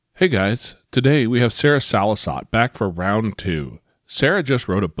Hey guys, today we have Sarah Salasot back for round 2. Sarah just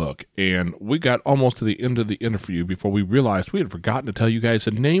wrote a book, and we got almost to the end of the interview before we realized we had forgotten to tell you guys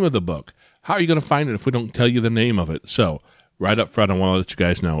the name of the book. How are you going to find it if we don't tell you the name of it? So, right up front, I want to let you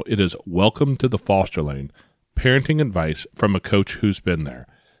guys know it is Welcome to the Foster Lane, Parenting Advice from a Coach Who's Been There.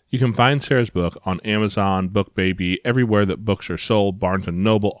 You can find Sarah's book on Amazon, BookBaby, everywhere that books are sold, Barnes &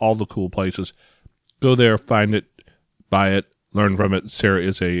 Noble, all the cool places. Go there, find it, buy it, learn from it. Sarah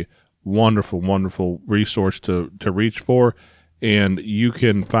is a wonderful, wonderful resource to reach for. And you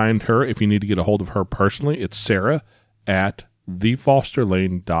can find her if you need to get a hold of her personally. It's Sarah at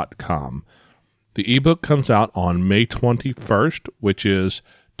thefosterlane.com. The ebook comes out on May 21st, which is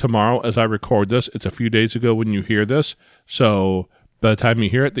tomorrow as I record this. It's a few days ago when you hear this. So by the time you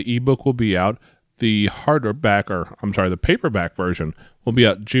hear it, the ebook will be out. The the paperback version will be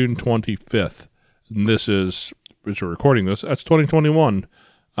out June 25th. And this is, as we're recording this, that's 2021.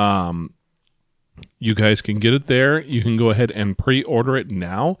 You guys can get it there. You can go ahead and pre-order it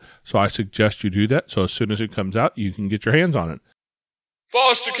now. So I suggest you do that. So as soon as it comes out, you can get your hands on it.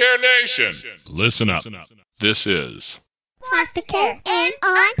 Foster Care Nation, listen up. This is Foster Care and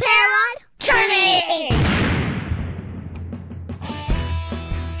Unparalleled Journey.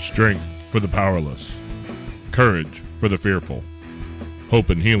 Strength for the powerless, courage for the fearful, hope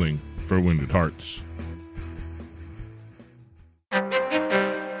and healing for wounded hearts.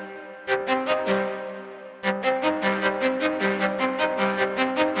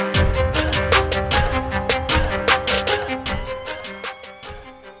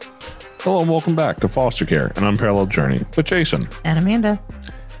 Hello and welcome back to Foster Care, an Unparalleled Journey with Jason and Amanda.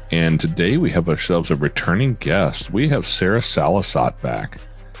 And today we have ourselves a returning guest. We have Sarah Salasot back.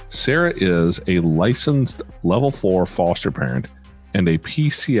 Sarah is a licensed level 4 foster parent and a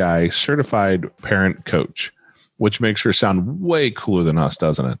PCI certified parent coach, which makes her sound way cooler than us,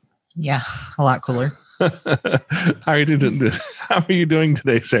 doesn't it? Yeah, a lot cooler. How are you doing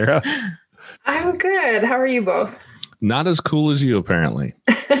today, Sarah? I'm good. How are you both? Not as cool as you, apparently.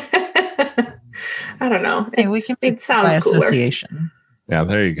 I don't know. Hey, it sounds cooler. Association. Yeah,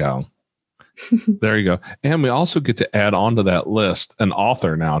 there you go. There you go. And we also get to add on to that list an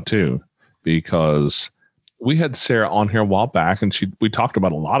author now, too, because we had Sarah on here a while back, and we talked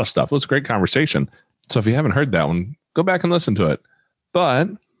about a lot of stuff. It was a great conversation. So if you haven't heard that one, go back and listen to it. But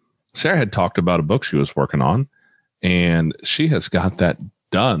Sarah had talked about a book she was working on, and she has got that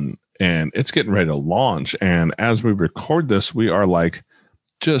done, and it's getting ready to launch. And as we record this, we are like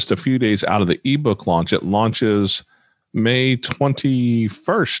just a few days out of the ebook launch. It launches May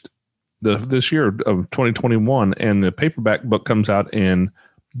 21st this year of 2021, and the paperback book comes out in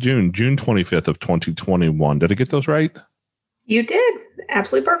June 25th of 2021. Did I get those right? You did.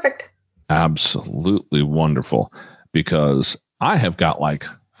 Absolutely perfect. Absolutely wonderful, because I have got like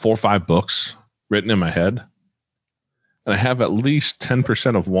 4 or 5 books written in my head, and I have at least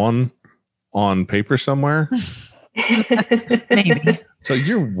 10% of one on paper somewhere. Maybe. So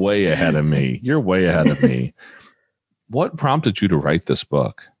you're way ahead of me. What prompted you to write this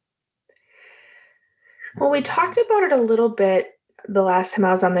book? Well, we talked about it a little bit the last time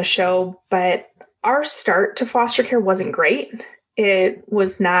I was on the show, but our start to foster care wasn't great. It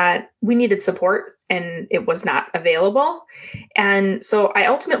was not, we needed support, and it was not available. And so I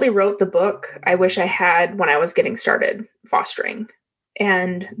ultimately wrote the book I wish I had when I was getting started fostering,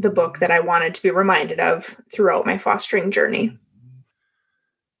 and the book that I wanted to be reminded of throughout my fostering journey.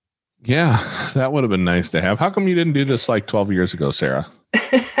 Yeah, that would have been nice to have. How come you didn't do this like 12 years ago, Sarah?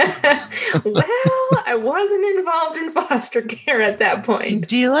 Well, I wasn't involved in foster care at that point.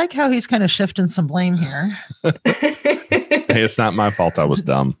 Do you like how he's kind of shifting some blame here? Hey, it's not my fault I was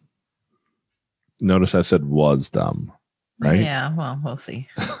dumb. Notice I said was dumb, right? Yeah, well, we'll see.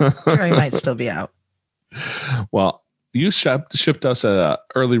 Or he might still be out. Well, you shipped us a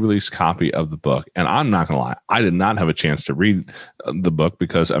early release copy of the book, and I'm not going to lie, I did not have a chance to read the book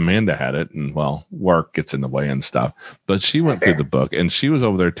because Amanda had it, and well, work gets in the way and stuff. But she went through the book, and she was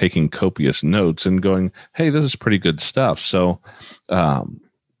over there taking copious notes and going, "Hey, this is pretty good stuff." So,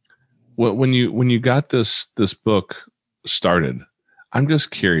 when you got this book started, I'm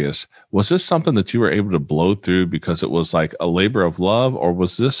just curious, was this something that you were able to blow through because it was like a labor of love, or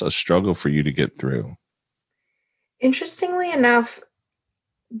was this a struggle for you to get through? Interestingly enough,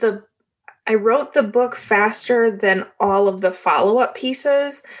 I wrote the book faster than all of the follow-up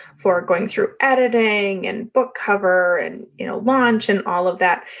pieces for going through editing and book cover and, launch and all of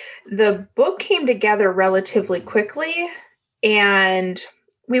that. The book came together relatively quickly, and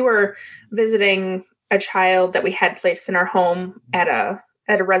we were visiting a child that we had placed in our home at a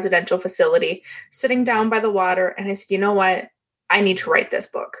residential facility, sitting down by the water. And I said, you know what? I need to write this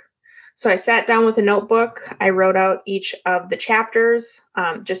book. So I sat down with a notebook. I wrote out each of the chapters,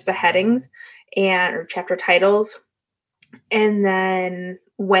 just the headings or chapter titles, and then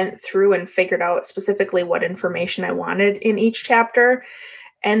went through and figured out specifically what information I wanted in each chapter.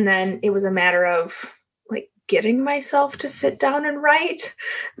 And then it was a matter of like getting myself to sit down and write.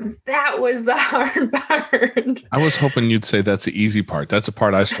 That was the hard part. I was hoping you'd say that's the easy part. That's the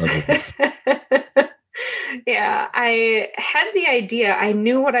part I struggled with. Yeah, I had the idea. I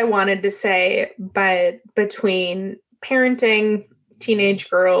knew what I wanted to say, but between parenting teenage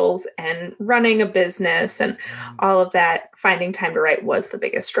girls and running a business and all of that, finding time to write was the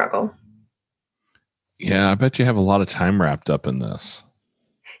biggest struggle. Yeah, I bet you have a lot of time wrapped up in this.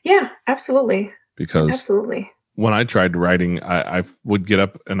 Yeah, absolutely. Because absolutely. When I tried writing, I would get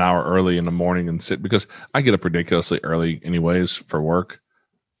up an hour early in the morning and sit, because I get up ridiculously early anyways for work.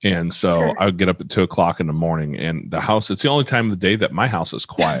 And so I would get up at 2:00 in the morning, and the house, it's the only time of the day that my house is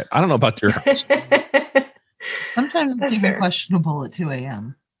quiet. I don't know about your house. Sometimes it's even questionable at 2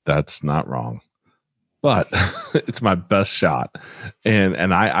 a.m. That's not wrong, but it's my best shot.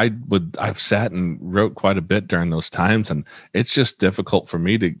 And I've sat and wrote quite a bit during those times, and it's just difficult for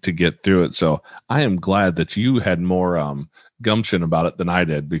me to get through it. So I am glad that you had more gumption about it than I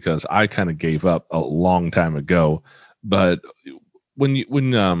did, because I kind of gave up a long time ago. But when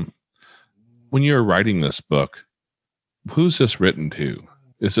you're writing this book, who's this written to?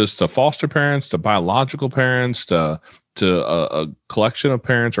 Is this to foster parents, to biological parents, to a collection of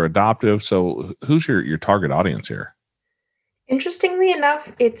parents, or adoptive? So who's your target audience here? Interestingly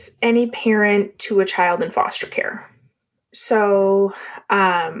enough, it's any parent to a child in foster care. So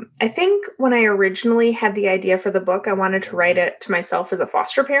I think when I originally had the idea for the book, I wanted to write it to myself as a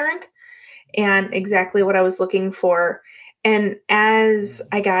foster parent, and exactly what I was looking for. And as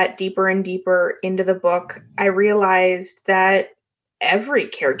I got deeper and deeper into the book, I realized that every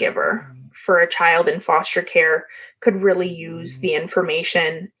caregiver for a child in foster care could really use the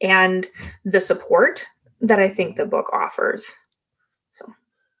information and the support that I think the book offers. So,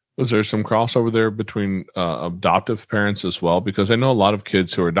 was there some crossover there between adoptive parents as well? Because I know a lot of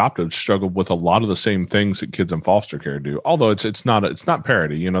kids who are adopted struggle with a lot of the same things that kids in foster care do. Although it's not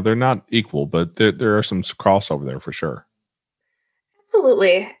parity, you know, they're not equal, but there are some crossover there for sure.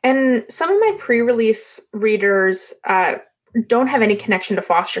 Absolutely. And some of my pre-release readers don't have any connection to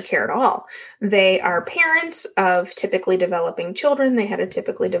foster care at all. They are parents of typically developing children. They had a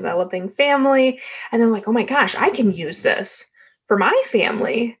typically developing family. And they're like, oh my gosh, I can use this for my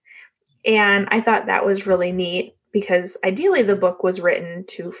family. And I thought that was really neat, because ideally the book was written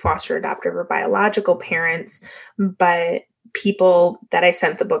to foster, adoptive, or biological parents. But people that I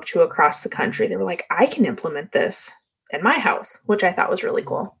sent the book to across the country, they were like, I can implement this in my house, which I thought was really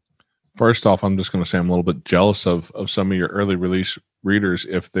cool. First off, I'm just going to say I'm a little bit jealous of some of your early release readers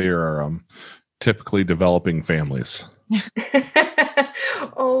if they are typically developing families.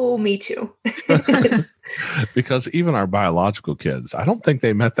 Oh, me too. Because even our biological kids, I don't think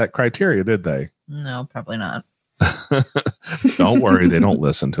they met that criteria, did they? No, probably not. Don't worry, they don't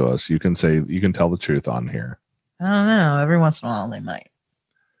listen to us. You can tell the truth on here. I don't know. Every once in a while they might.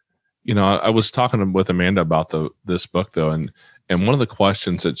 You know, I was talking with Amanda about this book though, and one of the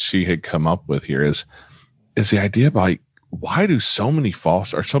questions that she had come up with here is the idea of like, why do so many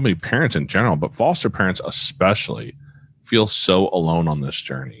parents in general, but foster parents especially, feel so alone on this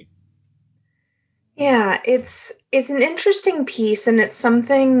journey? Yeah, it's an interesting piece, and it's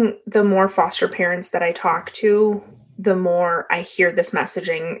something the more foster parents that I talk to, the more I hear this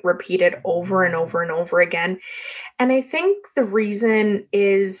messaging repeated over and over and over again. And I think the reason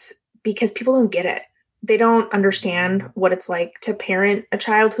is because people don't get it. They don't understand what it's like to parent a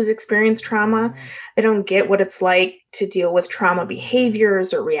child who's experienced trauma. They don't get what it's like to deal with trauma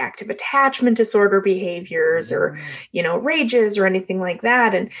behaviors or reactive attachment disorder behaviors or, rages or anything like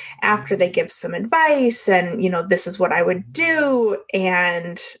that. And after they give some advice and, this is what I would do,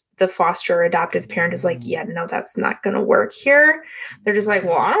 and the foster or adoptive parent is like, yeah, no, that's not going to work here. They're just like,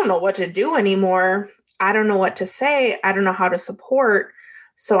 well, I don't know what to do anymore. I don't know what to say. I don't know how to support.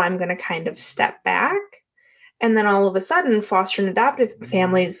 So I'm going to kind of step back. And then all of a sudden, foster and adoptive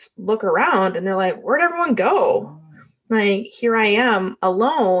families look around and they're like, where'd everyone go? Like, here I am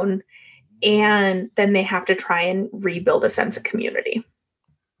alone. And then they have to try and rebuild a sense of community.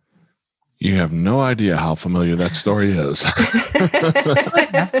 You have no idea how familiar that story is.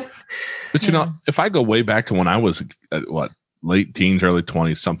 But, if I go way back to when I was, late teens, early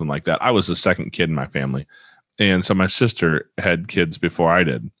 20s, something like that, I was the second kid in my family. And so my sister had kids before I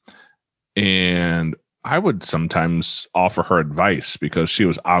did. And I would sometimes offer her advice because she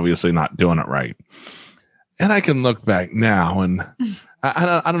was obviously not doing it right. And I can look back now and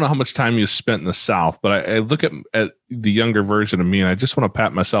I don't know how much time you spent in the South, but I look at the younger version of me, and I just want to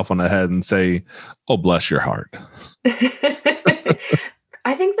pat myself on the head and say, "Oh, bless your heart."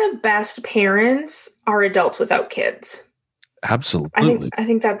 I think the best parents are adults without kids. Absolutely. I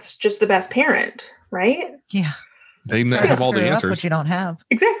think that's just the best parent, right? Yeah. They have all the answers. What you don't have.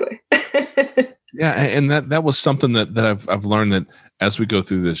 Exactly. Yeah, and that was something that I've learned that as we go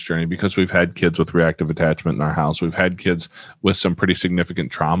through this journey, because we've had kids with reactive attachment in our house, we've had kids with some pretty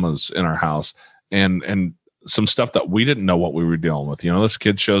significant traumas in our house, and some stuff that we didn't know what we were dealing with. You know, this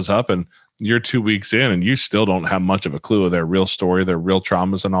kid shows up and you're 2 weeks in and you still don't have much of a clue of their real story, their real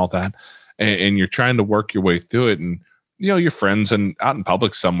traumas and all that. And you're trying to work your way through it. And, you know, your friends and out in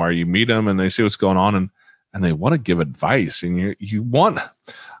public somewhere, you meet them and they see what's going on and they want to give advice. And you want,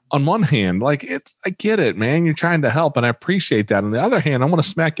 on one hand, like I get it, man. You're trying to help and I appreciate that. On the other hand, I want to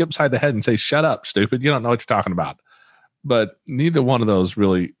smack you upside the head and say, shut up, stupid. You don't know what you're talking about. But neither one of those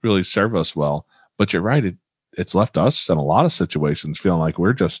really, really serve us well. But you're right. It's left us in a lot of situations feeling like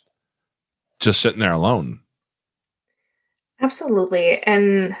we're just sitting there alone. Absolutely.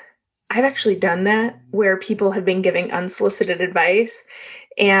 And I've actually done that where people have been giving unsolicited advice.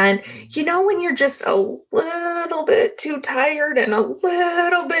 And you know, when you're just a little bit too tired and a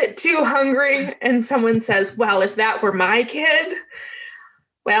little bit too hungry, and someone says, well, if that were my kid,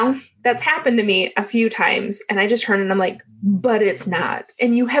 well, that's happened to me a few times. And I just turn and I'm like, but it's not.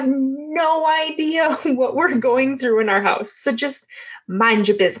 And you have no idea what we're going through in our house. So just mind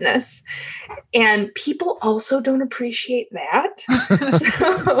your business. And people also don't appreciate that.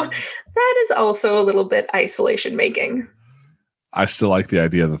 So that is also a little bit isolation making. I still like the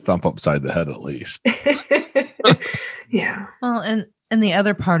idea of the thump upside the head, at least. Yeah. Well, and the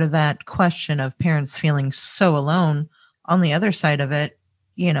other part of that question of parents feeling so alone, on the other side of it,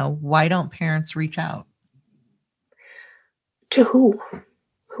 you know, why don't parents reach out? To who?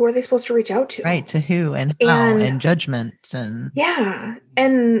 Who are they supposed to reach out to? Right. To who and how and judgments and. Yeah.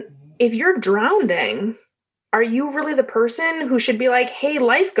 And if you're drowning, are you really the person who should be like, hey,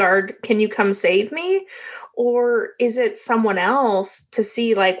 lifeguard, can you come save me? Or is it someone else to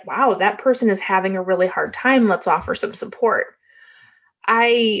see like, wow, that person is having a really hard time. Let's offer some support.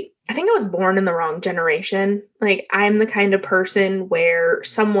 I think I was born in the wrong generation. Like, I'm the kind of person where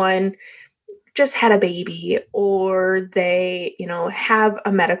someone just had a baby or they, you know, have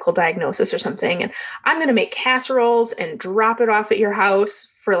a medical diagnosis or something. And I'm going to make casseroles and drop it off at your house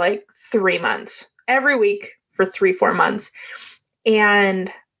for like 3 months, every week for 3-4 months.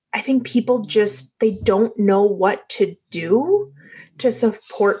 And I think people they don't know what to do to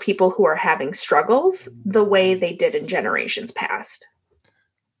support people who are having struggles the way they did in generations past.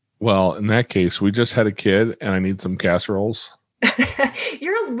 Well, in that case, we just had a kid and I need some casseroles.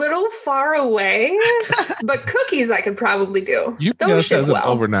 You're a little far away, but cookies I could probably do. You can just have them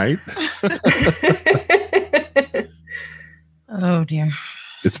overnight. Oh dear.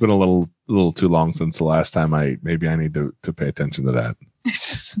 It's been a little too long since the last time I need to pay attention to that.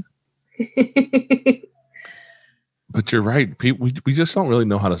 But you're right. We just don't really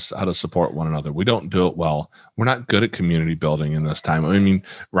know how to support one another. We don't do it well. We're not good at community building in this time. I mean,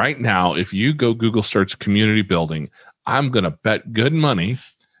 right now, if you go Google search community building, I'm going to bet good money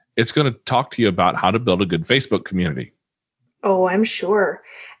it's going to talk to you about how to build a good Facebook community. Oh, I'm sure.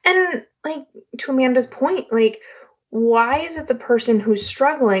 And like to Amanda's point, like, why is it the person who's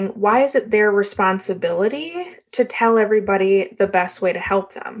struggling? Why is it their responsibility to tell everybody the best way to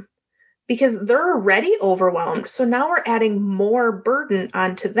help them? Because they're already overwhelmed. So now we're adding more burden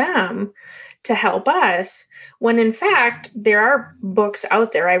onto them to help us, when in fact, there are books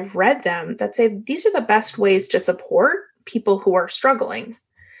out there, I've read them, that say these are the best ways to support people who are struggling.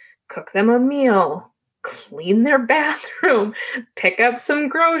 Cook them a meal, clean their bathroom, pick up some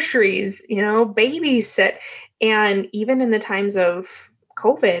groceries, babysit. And even in the times of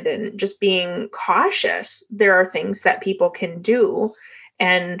COVID and just being cautious, there are things that people can do.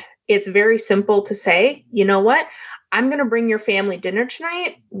 And it's very simple to say, you know what? I'm going to bring your family dinner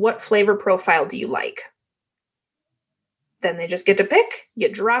tonight. What flavor profile do you like? Then they just get to pick. You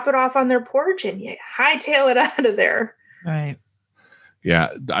drop it off on their porch and you hightail it out of there. Right. Yeah.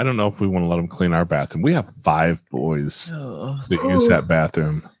 I don't know if we want to let them clean our bathroom. We have 5 boys that use that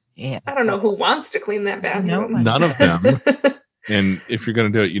bathroom. Yeah. I don't know who wants to clean that bathroom. Nope. None of them. And if you're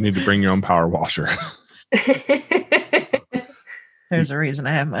going to do it, you need to bring your own power washer. There's a reason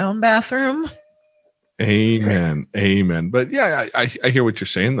I have my own bathroom. Amen. Amen. But yeah, I hear what you're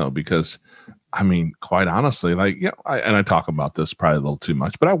saying though, because I mean, quite honestly, I talk about this probably a little too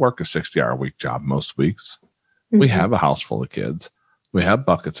much, but I work a 60-hour week job most weeks. Mm-hmm. We have a house full of kids. We have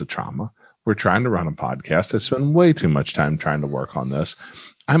buckets of trauma. We're trying to run a podcast. I spend way too much time trying to work on this.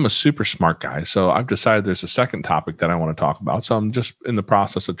 I'm a super smart guy, so I've decided there's a second topic that I want to talk about. So I'm just in the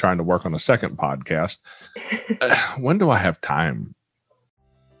process of trying to work on a second podcast. When do I have time?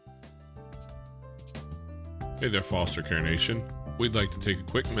 Hey there, Foster Care Nation. We'd like to take a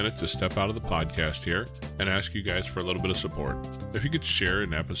quick minute to step out of the podcast here and ask you guys for a little bit of support. If you could share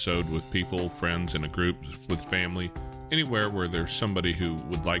an episode with people, friends, in a group, with family, anywhere where there's somebody who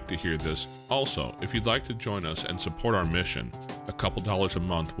would like to hear this. Also, if you'd like to join us and support our mission, a couple dollars a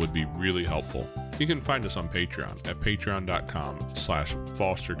month would be really helpful. You can find us on Patreon at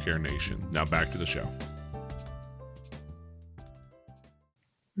patreon.com/fostercarenation. Now back to the show.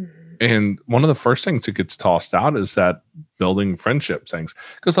 And one of the first things that gets tossed out is that building friendship things.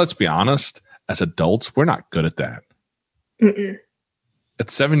 Because let's be honest, as adults, we're not good at that. Mm-mm. At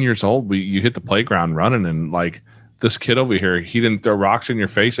 7 years old, you hit the playground running, and like, this kid over here, he didn't throw rocks in your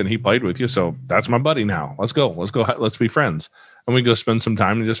face and he played with you. So that's my buddy now. Let's go. Let's be friends. And we go spend some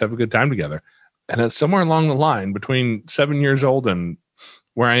time and just have a good time together. And it's somewhere along the line between 7 years old and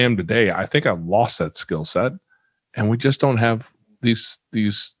where I am today, I think I've lost that skill set. And we just don't have these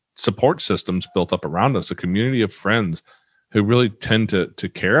support systems built up around us, a community of friends who really tend to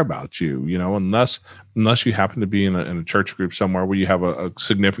care about you, unless you happen to be in a church group somewhere where you have a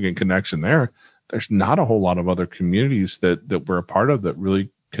significant connection there. There's not a whole lot of other communities that we're a part of that really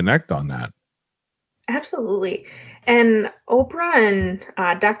connect on that. Absolutely. And Oprah and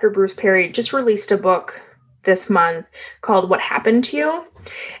Dr. Bruce Perry just released a book this month called What Happened to You?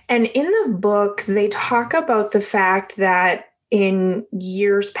 And in the book, they talk about the fact that in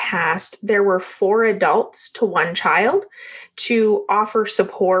years past, there were 4 adults to 1 child to offer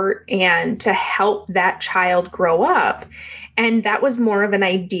support and to help that child grow up. And that was more of an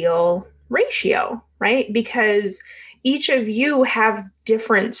ideal ratio, right? Because each of you have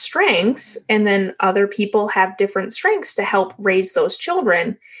different strengths, and then other people have different strengths to help raise those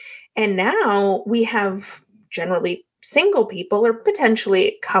children. And now we have generally single people or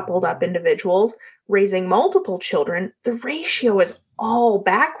potentially coupled up individuals raising multiple children. The ratio is all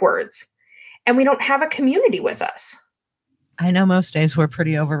backwards, and we don't have a community with us. I know most days we're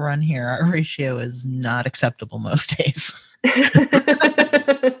pretty overrun here. Our ratio is not acceptable most days.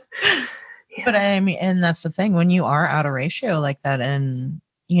 Yeah. But I mean, and that's the thing, when you are out of ratio like that, and,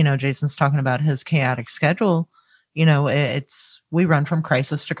 Jason's talking about his chaotic schedule, we run from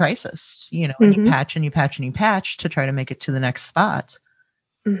crisis to crisis, and you patch and you patch and you patch to try to make it to the next spot.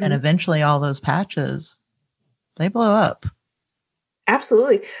 Mm-hmm. And eventually all those patches, they blow up.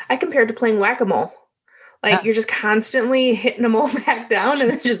 Absolutely. I compared to playing whack-a-mole. You're just constantly hitting them all back down,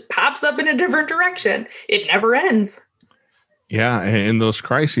 and it just pops up in a different direction. It never ends. Yeah, in those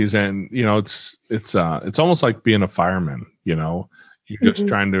crises, and it's almost like being a fireman. You're just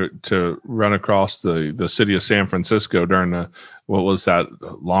trying to run across the city of San Francisco during what was that,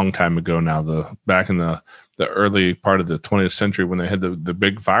 a long time ago now, back in the early part of the 20th century when they had the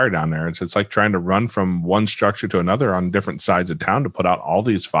big fire down there. It's like trying to run from one structure to another on different sides of town to put out all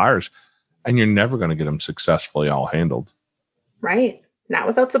these fires, and you're never going to get them successfully all handled. Right, not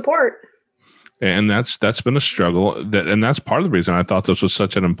without support. And that's been a struggle. And that's part of the reason I thought this was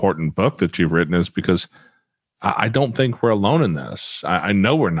such an important book that you've written, is because I don't think we're alone in this. I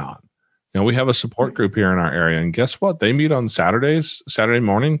know we're not. We have a support group here in our area, and guess what? They meet on Saturday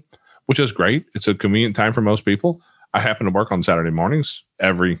morning, which is great. It's a convenient time for most people. I happen to work on Saturday mornings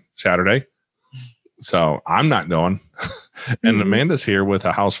every Saturday, so I'm not going. And Amanda's here with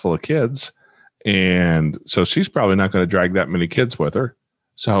a house full of kids, and so she's probably not going to drag that many kids with her.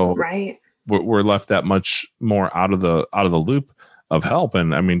 So right. We're left that much more out of the loop of help.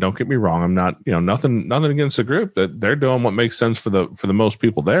 And I mean, don't get me wrong, I'm not, nothing against the group, that they're doing what makes sense for the most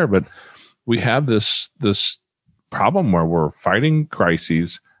people there. But we have this problem where we're fighting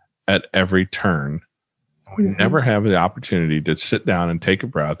crises at every turn. We never have the opportunity to sit down and take a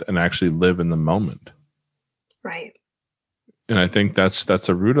breath and actually live in the moment. Right. And I think that's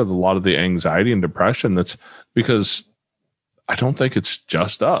the root of a lot of the anxiety and depression. That's because I don't think it's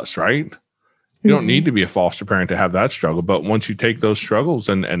just us, right? You don't need to be a foster parent to have that struggle. But once you take those struggles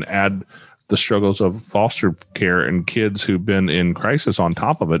and add the struggles of foster care and kids who've been in crisis on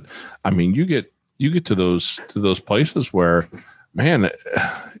top of it, I mean, you get to those places where, man,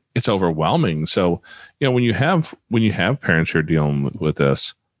 it's overwhelming. So, when you have parents who are dealing with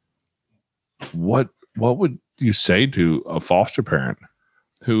this, what would you say to a foster parent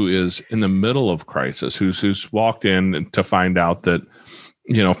who is in the middle of crisis, who's walked in to find out that,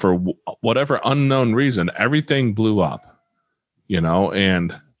 for whatever unknown reason, everything blew up,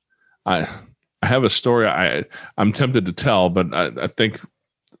 and I have a story I'm tempted to tell, but I think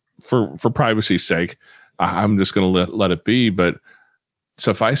for privacy's sake, I'm just going to let it be. But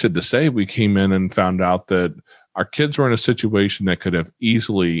suffice it to say, we came in and found out that our kids were in a situation that could have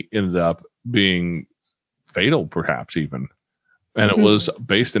easily ended up being fatal, perhaps even. And it was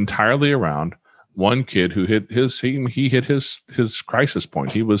based entirely around one kid who hit his crisis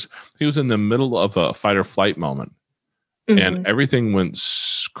point. He was in the middle of a fight or flight moment, and everything went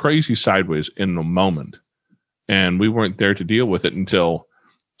crazy sideways in a moment. And we weren't there to deal with it until,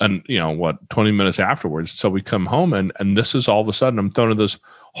 20 minutes afterwards. So we come home and this is all of a sudden I'm thrown into this,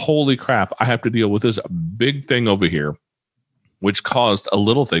 holy crap, I have to deal with this big thing over here, which caused a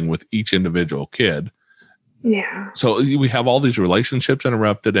little thing with each individual kid. Yeah. So we have all these relationships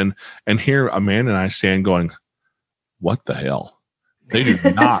interrupted, and here Amanda and I stand going, what the hell? They do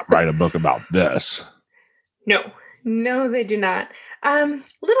not write a book about this. No, they do not.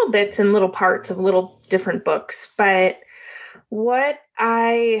 Little bits and little parts of little different books. But what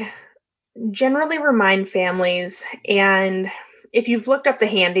I generally remind families, and if you've looked up the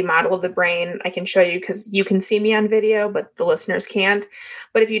handy model of the brain, I can show you because you can see me on video, but the listeners can't.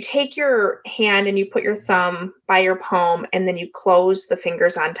 But if you take your hand and you put your thumb by your palm and then you close the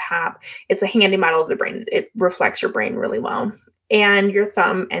fingers on top, it's a handy model of the brain. It reflects your brain really well. And your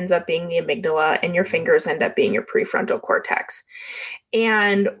thumb ends up being the amygdala and your fingers end up being your prefrontal cortex.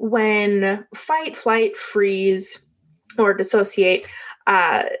 And when fight, flight, freeze, or dissociate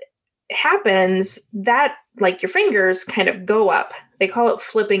happens, that like your fingers kind of go up. They call it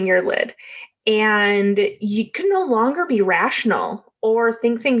flipping your lid. And you can no longer be rational or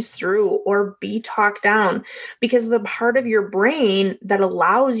think things through or be talked down because the part of your brain that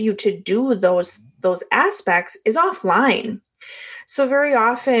allows you to do those aspects is offline. So very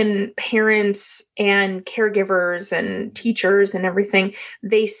often parents and caregivers and teachers and everything,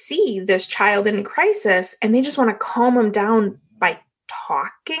 they see this child in crisis and they just want to calm them down by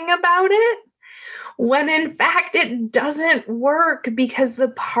talking about it, when in fact it doesn't work because the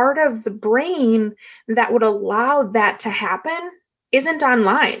part of the brain that would allow that to happen isn't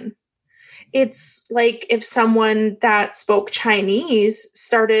online. It's like if someone that spoke Chinese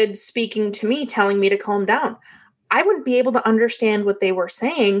started speaking to me, telling me to calm down, I wouldn't be able to understand what they were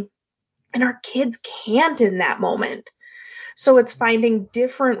saying, and our kids can't in that moment. So it's finding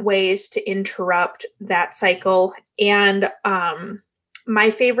different ways to interrupt that cycle. And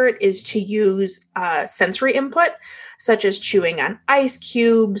my favorite is to use sensory input, such as chewing on ice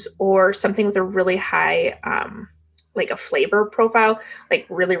cubes or something with a really high, like a flavor profile, like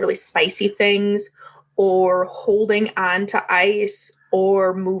really, really spicy things, or holding on to ice,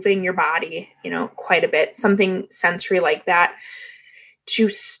 or moving your body, quite a bit, something sensory like that, to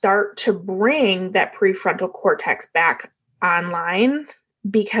start to bring that prefrontal cortex back online.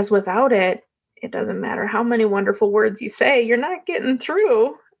 Because without it, it doesn't matter how many wonderful words you say, you're not getting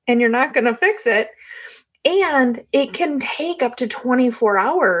through and you're not going to fix it. And it can take up to 24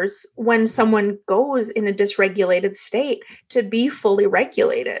 hours when someone goes in a dysregulated state to be fully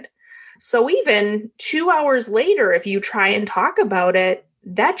regulated. So even 2 hours later, if you try and talk about it,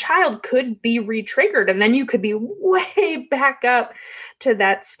 that child could be re-triggered and then you could be way back up to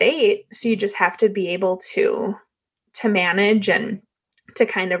that state. So you just have to be able to manage and to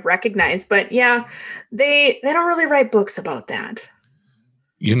kind of recognize. But yeah, they don't really write books about that.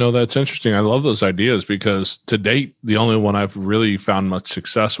 That's interesting. I love those ideas because to date, the only one I've really found much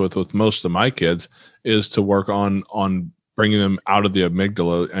success with most of my kids is to work on bringing them out of the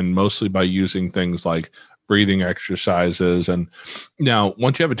amygdala, and mostly by using things like breathing exercises. And now,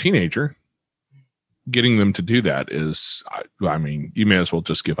 once you have a teenager, getting them to do that is, you may as well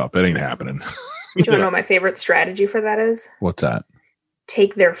just give up. It ain't happening. Do you want to know what my favorite strategy for that is? What's that?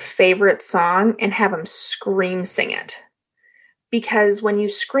 Take their favorite song and have them scream sing it. Because when you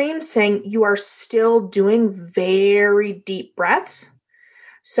scream sing, you are still doing very deep breaths.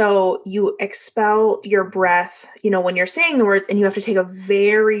 So you expel your breath, when you're saying the words, and you have to take a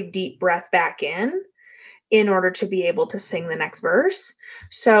very deep breath back in order to be able to sing the next verse.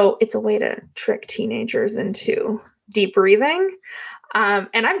 So it's a way to trick teenagers into deep breathing. And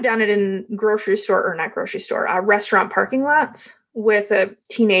I've done it in restaurant parking lots with a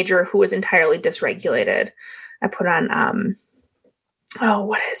teenager who was entirely dysregulated. I put on,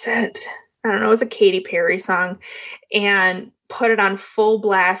 what is it? I don't know. It was a Katy Perry song, and put it on full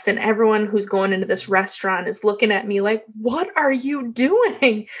blast. And everyone who's going into this restaurant is looking at me like, what are you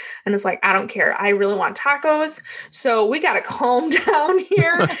doing? And it's like, I don't care. I really want tacos. So we got to calm down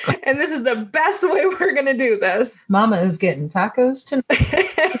here. And this is the best way we're going to do this. Mama is getting tacos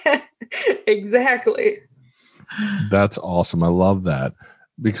tonight. Exactly. That's awesome. I love that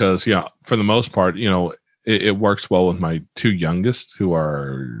because, for the most part, it works well with my two youngest, who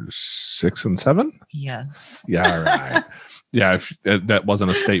are 6 and 7. Yes. Yeah, right. Yeah, that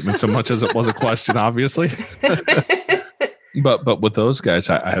wasn't a statement so much as it was a question, obviously. But with those guys,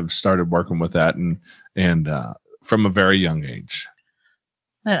 I have started working with that, and from a very young age.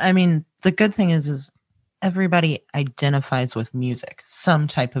 But I mean, the good thing is everybody identifies with music, some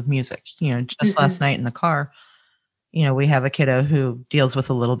type of music. Just last night in the car, we have a kiddo who deals with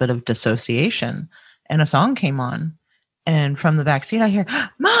a little bit of dissociation, and a song came on, and from the back seat I hear,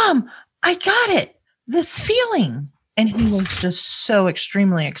 "Mom, I got it. This feeling." And he was just so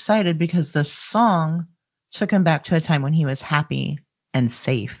extremely excited because this song took him back to a time when he was happy and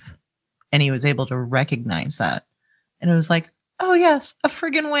safe. And he was able to recognize that. And it was like, oh, yes, a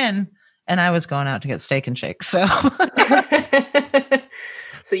friggin' win. And I was going out to get steak and shake. So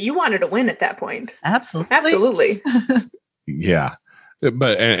So you wanted to win at that point. Absolutely. Absolutely. Yeah.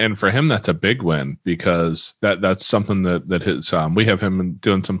 But and for him, that's a big win, because that's something that his we have him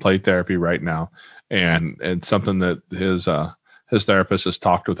doing some play therapy right now. And it's something that his therapist has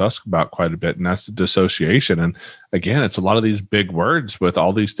talked with us about quite a bit, and that's the dissociation. And again, it's a lot of these big words with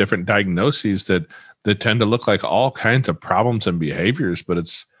all these different diagnoses that tend to look like all kinds of problems and behaviors. But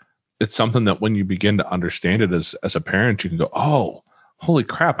it's something that when you begin to understand it as a parent, you can go, oh, holy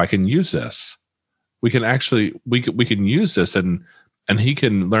crap, I can use this. We can use this, and he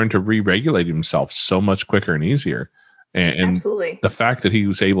can learn to re-regulate himself so much quicker and easier. And Absolutely. The fact that he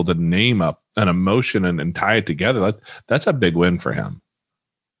was able to name up an emotion and tie it together, that's a big win for him.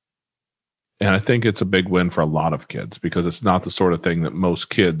 And I think it's a big win for a lot of kids, because it's not the sort of thing that most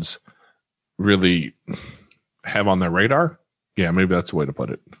kids really have on their radar. Yeah, maybe that's the way to put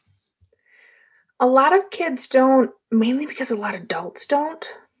it. A lot of kids don't, mainly because a lot of adults don't.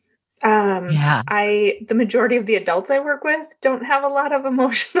 The majority of the adults I work with don't have a lot of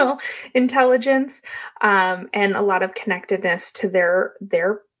emotional intelligence, and a lot of connectedness to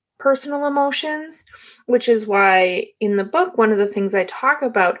their personal emotions, which is why in the book, one of the things I talk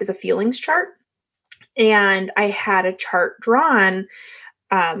about is a feelings chart. And I had a chart drawn,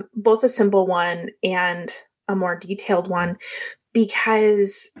 both a simple one and a more detailed one,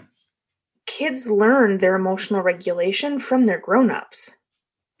 because kids learn their emotional regulation from their grown-ups.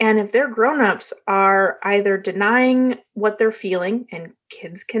 And if their grown-ups are either denying what they're feeling, and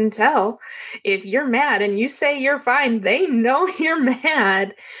kids can tell, if you're mad and you say you're fine, they know you're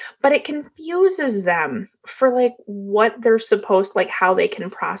mad, but it confuses them for like what they're supposed, like how they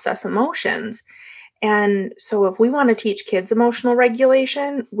can process emotions. And so if we want to teach kids emotional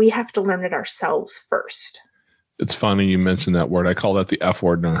regulation, we have to learn it ourselves first. It's funny you mentioned that word. I call that the F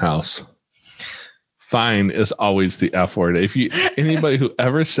word in our house. Fine is always the F word. If anybody who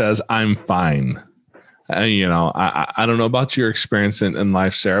ever says I'm fine, I don't know about your experience in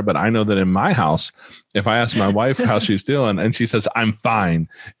life, Sarah, but I know that in my house, if I ask my wife how she's doing and she says I'm fine,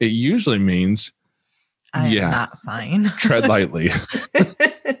 it usually means I'm not fine. Tread lightly.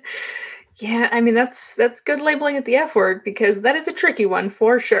 Yeah, I mean that's good labeling at the F word, because that is a tricky one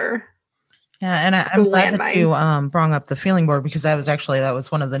for sure. Yeah, and I'm glad that you brought up the feeling board, because that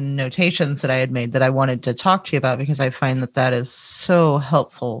was one of the notations that I had made that I wanted to talk to you about, because I find that is so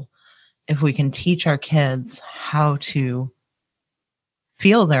helpful if we can teach our kids how to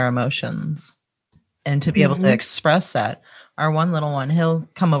feel their emotions and to be able to express that. Our one little one, he'll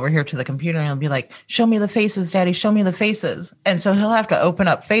come over here to the computer and he'll be like, "Show me the faces, Daddy, show me the faces." And so he'll have to open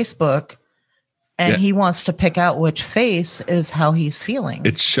up Facebook, and he wants to pick out which face is how he's feeling.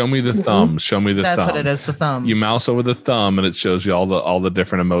 It's show me the thumb. Show me the thumb. That's what it is, the thumb. You mouse over the thumb and it shows you all the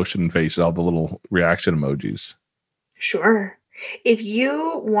different emotion faces, all the little reaction emojis. Sure. If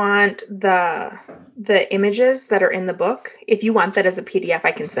you want the images that are in the book, if you want that as a PDF,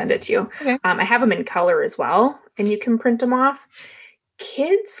 I can send it to you. Okay. I have them in color as well, and you can print them off.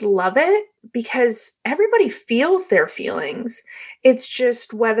 Kids love it because everybody feels their feelings. It's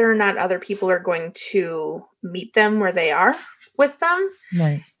just whether or not other people are going to meet them where they are with them.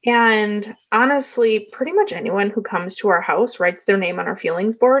 Right. And honestly, pretty much anyone who comes to our house writes their name on our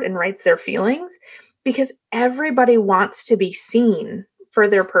feelings board and writes their feelings, because everybody wants to be seen for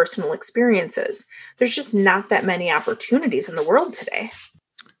their personal experiences. There's just not that many opportunities in the world today.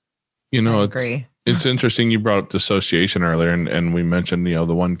 You know, I agree. It's interesting you brought up dissociation earlier, and we mentioned, the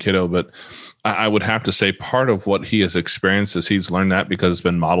one kiddo, but I would have to say part of what he has experienced is he's learned that because it's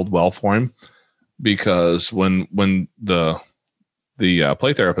been modeled well for him. Because when the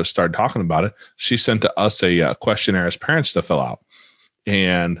play therapist started talking about it, she sent to us a questionnaire as parents to fill out.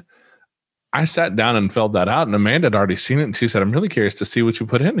 And I sat down and filled that out, and Amanda had already seen it, and she said, "I'm really curious to see what you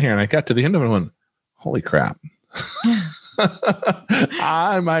put in here." And I got to the end of it and went, "Holy crap."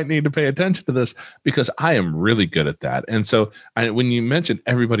 I might need to pay attention to this because I am really good at that. And so when you mentioned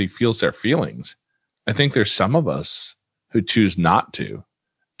everybody feels their feelings, I think there's some of us who choose not to.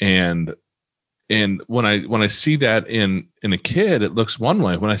 And when I see that in a kid, it looks one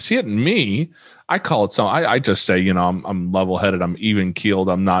way. When I see it in me, I call it I just say, I'm level-headed, I'm even-keeled,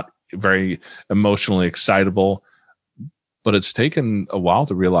 I'm not very emotionally excitable. But it's taken a while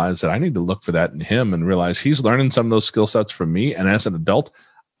to realize that I need to look for that in him and realize he's learning some of those skill sets from me. And as an adult,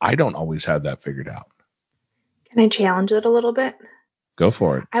 I don't always have that figured out. Can I challenge it a little bit? Go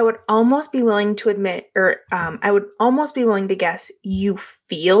for it. I would almost be willing to admit, I would almost be willing to guess you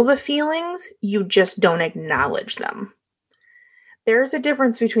feel the feelings, you just don't acknowledge them. There's a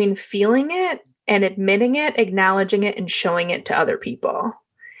difference between feeling it and admitting it, acknowledging it, and showing it to other people.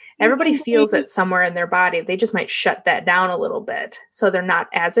 Everybody feels it somewhere in their body. They just might shut that down a little bit, so they're not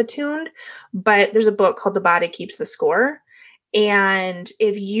as attuned. But there's a book called The Body Keeps the Score. And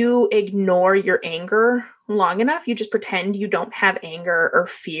if you ignore your anger long enough, you just pretend you don't have anger or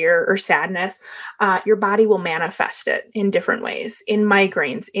fear or sadness, your body will manifest it in different ways, in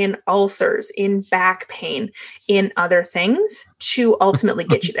migraines, in ulcers, in back pain, in other things to ultimately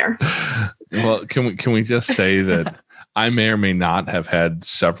get you there. Well, can we just say that I may or may not have had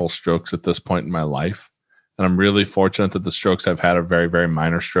several strokes at this point in my life. And I'm really fortunate that the strokes I've had are very, very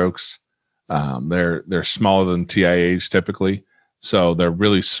minor strokes. They're smaller than TIAs typically. So they're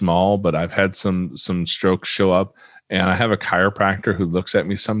really small, but I've had some strokes show up. And I have a chiropractor who looks at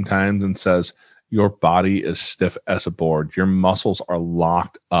me sometimes and says, your body is stiff as a board. Your muscles are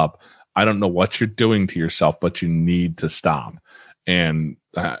locked up. I don't know what you're doing to yourself, but you need to stop. And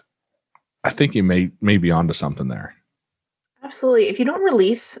I think you may be onto something there. Absolutely. If you don't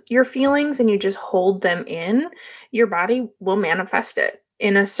release your feelings and you just hold them in, your body will manifest it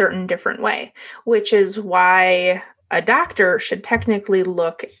in a certain different way, which is why a doctor should technically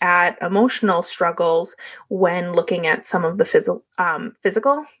look at emotional struggles when looking at some of the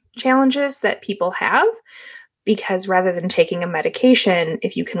physical challenges that people have, because rather than taking a medication,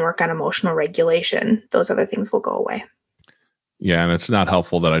 if you can work on emotional regulation, those other things will go away. Yeah, and it's not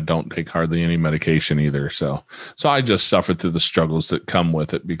helpful that I don't take hardly any medication either. So I just suffer through the struggles that come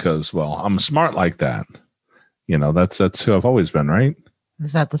with it because, well, I'm smart like that. That's who I've always been, right?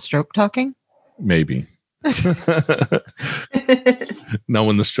 Is that the stroke talking? Maybe. No,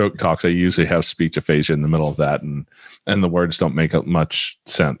 when the stroke talks, I usually have speech aphasia in the middle of that, and the words don't make much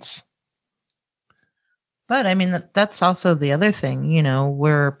sense. But I mean, that's also the other thing.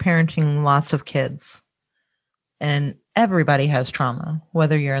 We're parenting lots of kids, and everybody has trauma.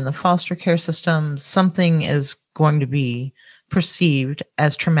 Whether you're in the foster care system, something is going to be perceived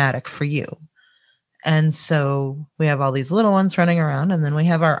as traumatic for you. And so we have all these little ones running around, and then we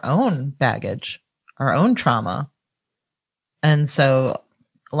have our own baggage, our own trauma. And so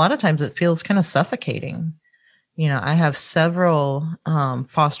a lot of times it feels kind of suffocating. I have several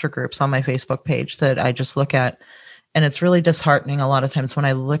foster groups on my Facebook page that I just look at, and it's really disheartening a lot of times when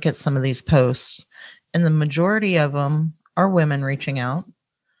I look at some of these posts. And the majority of them are women reaching out,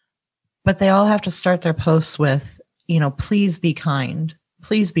 but they all have to start their posts with, please be kind.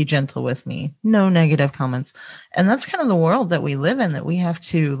 Please be gentle with me. No negative comments. And that's kind of the world that we live in, that we have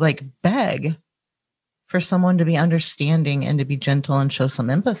to beg for someone to be understanding and to be gentle and show some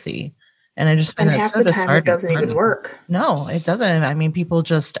empathy. And I just find that half so the time it doesn't even work. No, it doesn't. I mean, people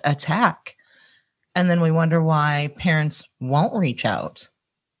just attack. And then we wonder why parents won't reach out.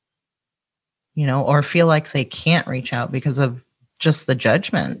 Or feel like they can't reach out because of just the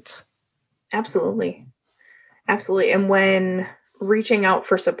judgment. Absolutely. Absolutely. And when reaching out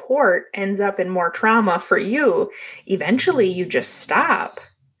for support ends up in more trauma for you, eventually you just stop.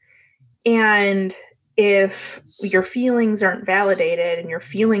 And if your feelings aren't validated and your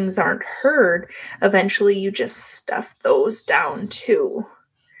feelings aren't heard, eventually you just stuff those down too,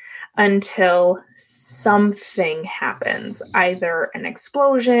 until something happens, either an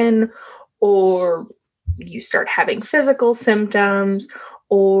explosion, or you start having physical symptoms,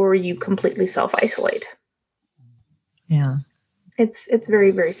 or you completely self-isolate. Yeah. It's very,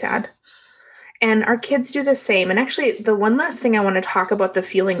 very sad. And our kids do the same. And actually, the one last thing I want to talk about the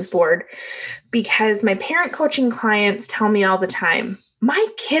feelings board, because my parent coaching clients tell me all the time, my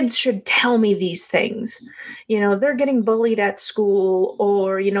kids should tell me these things. They're getting bullied at school,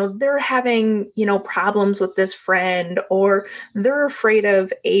 or, they're having, problems with this friend, or they're afraid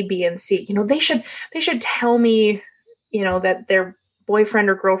of A, B, and C. They should tell me, that their boyfriend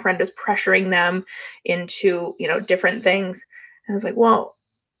or girlfriend is pressuring them into, different things. And I was like, well,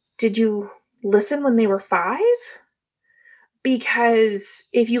 did you listen when they were 5? Because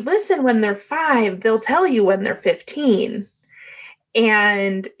if you listen when they're 5, they'll tell you when they're 15.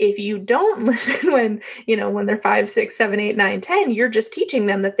 And if you don't listen when they're 5, 6, 7, 8, 9, 10, you're just teaching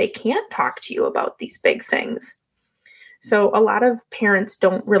them that they can't talk to you about these big things. So a lot of parents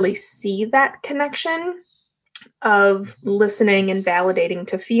don't really see that connection of listening and validating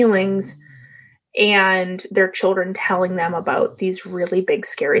to feelings and their children telling them about these really big,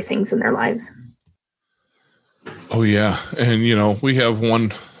 scary things in their lives. Oh yeah. And we have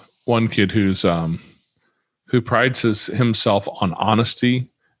one kid who prides himself on honesty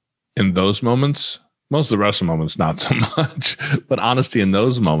in those moments. Most of the rest of the moments, not so much, but honesty in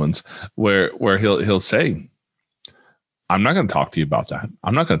those moments where he'll say, I'm not going to talk to you about that.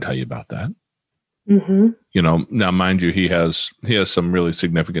 I'm not going to tell you about that. Mm-hmm. Now, mind you, he has some really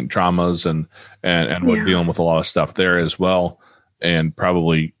significant traumas and we're dealing with a lot of stuff there as well. And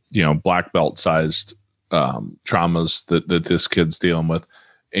probably, black belt sized traumas that this kid's dealing with.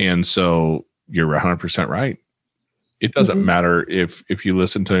 And so you're 100% right. It doesn't matter if you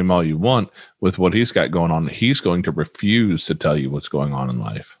listen to him all you want with what he's got going on. He's going to refuse to tell you what's going on in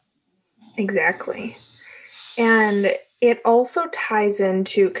life. Exactly. And it also ties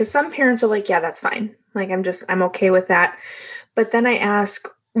into, because some parents are like, yeah, that's fine. Like, I'm okay with that. But then I ask,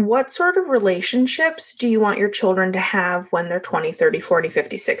 what sort of relationships do you want your children to have when they're 20, 30, 40,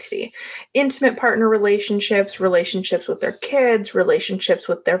 50, 60? Intimate partner relationships with their kids, relationships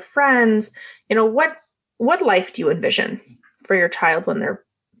with their friends. What life do you envision for your child when they're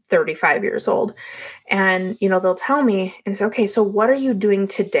 35 years old? And, they'll tell me, and say, okay, so what are you doing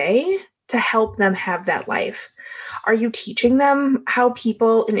today to help them have that life? Are you teaching them how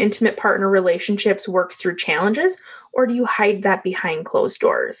people in intimate partner relationships work through challenges, or do you hide that behind closed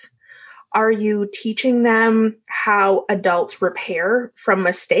doors? Are you teaching them how adults repair from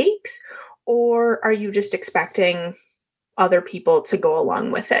mistakes, or are you just expecting other people to go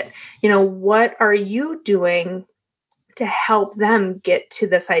along with it? What are you doing to help them get to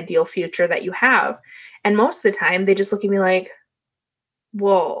this ideal future that you have? And most of the time they just look at me like,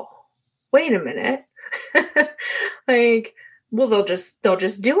 whoa, wait a minute. Like, well, they'll just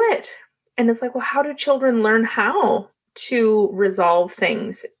do it. And it's like, well, how do children learn how to resolve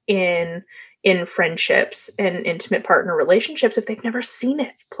things in friendships and intimate partner relationships if they've never seen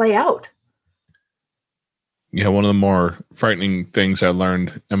it play out? Yeah, one of the more frightening things I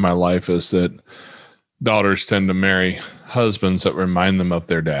learned in my life is that daughters tend to marry husbands that remind them of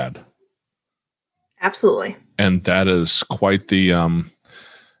their dad. Absolutely. And that is quite the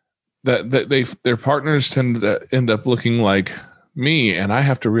their partners tend to end up looking like me, and I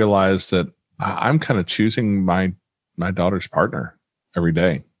have to realize that I'm kind of choosing my daughter's partner every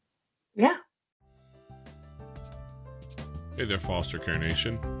day. Yeah. Hey there, Foster Care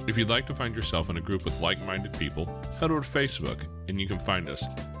Nation. If you'd like to find yourself in a group with like-minded people, head over to Facebook, and you can find us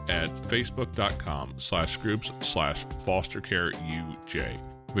at facebook.com/groups/fostercareuj.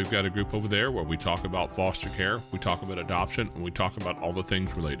 We've got a group over there where we talk about foster care, we talk about adoption, and we talk about all the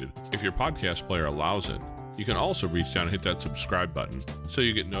things related. If your podcast player allows it, you can also reach down and hit that subscribe button so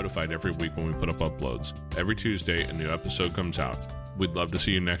you get notified every week when we put up uploads. Every Tuesday, a new episode comes out. We'd love to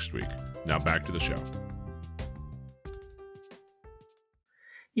see you next week. Now back to the show.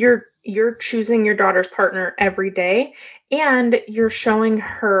 You're choosing your daughter's partner every day, and you're showing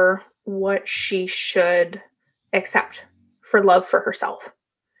her what she should accept for love for herself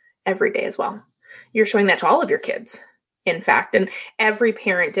every day as well. You're showing that to all of your kids, in fact, and every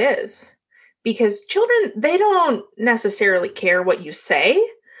parent is, because children, they don't necessarily care what you say,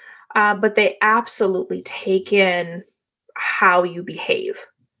 but they absolutely take in how you behave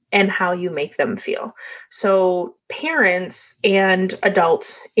and how you make them feel. So parents and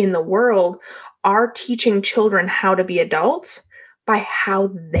adults in the world are teaching children how to be adults by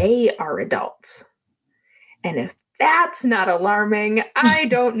how they are adults. And if that's not alarming, I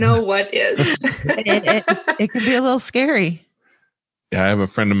don't know what is. It can be a little scary. Yeah, I have a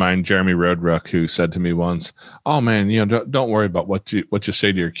friend of mine, Jeremy Roadruck, who said to me once, "Oh man, don't worry about what you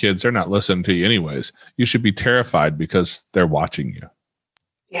say to your kids. They're not listening to you anyways. You should be terrified because they're watching you."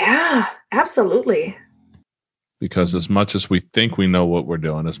 Yeah, absolutely. Because as much as we think we know what we're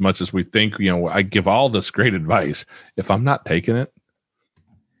doing, as much as we think, I give all this great advice, if I'm not taking it,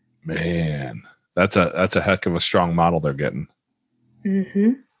 man, that's a heck of a strong model they're getting.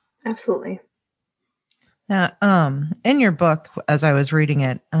 Mm-hmm. Absolutely. Now, in your book, as I was reading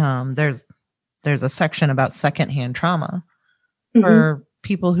it, there's a section about secondhand trauma for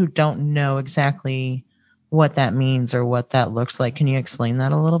people who don't know exactly what that means or what that looks like. Can you explain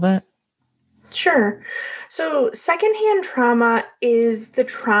that a little bit? Sure. So, secondhand trauma is the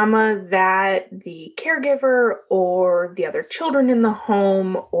trauma that the caregiver or the other children in the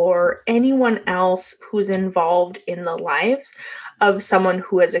home or anyone else who's involved in the lives of someone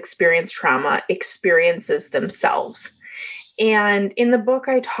who has experienced trauma experiences themselves. And in the book,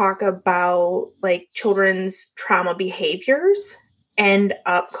 I talk about like children's trauma behaviors end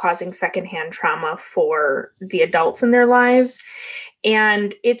up causing secondhand trauma for the adults in their lives.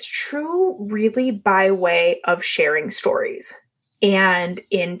 And it's true really by way of sharing stories and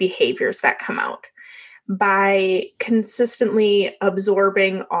in behaviors that come out. By consistently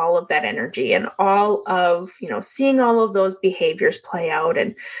absorbing all of that energy and all of, seeing all of those behaviors play out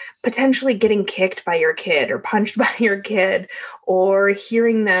and potentially getting kicked by your kid or punched by your kid or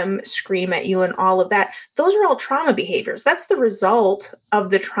hearing them scream at you and all of that, those are all trauma behaviors. That's the result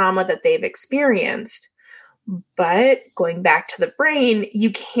of the trauma that they've experienced. But going back to the brain,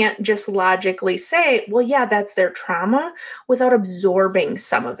 you can't just logically say, well, yeah, that's their trauma without absorbing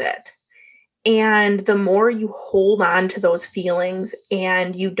some of it. And the more you hold on to those feelings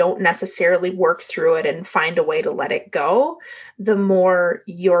and you don't necessarily work through it and find a way to let it go, the more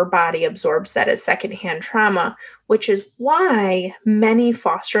your body absorbs that as secondhand trauma, which is why many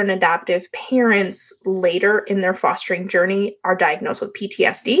foster and adoptive parents later in their fostering journey are diagnosed with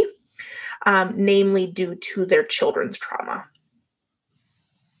PTSD. Namely due to their children's trauma.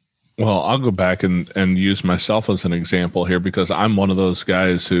 Well, I'll go back and use myself as an example here because I'm one of those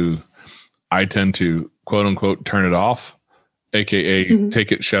guys who I tend to quote unquote turn it off, AKA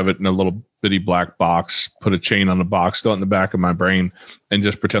take it, shove it in a little bitty black box, put a chain on the box, throw it in the back of my brain and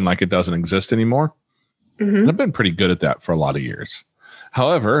just pretend like it doesn't exist anymore. And I've been pretty good at that for a lot of years.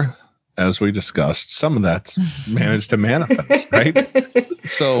 However, as we discussed, some of that's managed to manifest, right?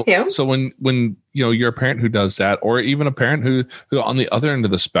 So, so when you're a parent who does that, or even a parent who on the other end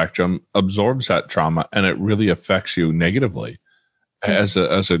of the spectrum absorbs that trauma and it really affects you negatively, as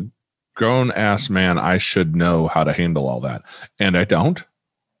a grown ass man, I should know how to handle all that, and I don't.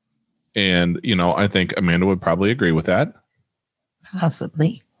 And I think Amanda would probably agree with that.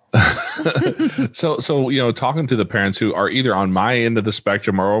 Possibly. So talking to the parents who are either on my end of the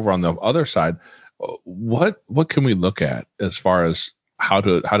spectrum or over on the other side, what can we look at as far as how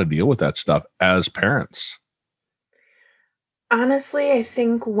to deal with that stuff as parents? Honestly, I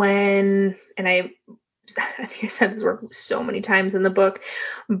think I think I said this word so many times in the book,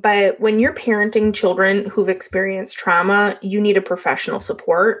 but when you're parenting children who've experienced trauma, you need a professional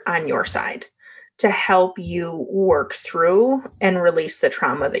support on your side to help you work through and release the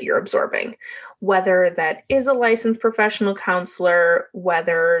trauma that you're absorbing, whether that is a licensed professional counselor,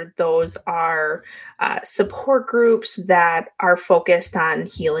 whether those are support groups that are focused on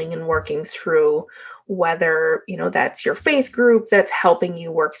healing and working through, whether, that's your faith group that's helping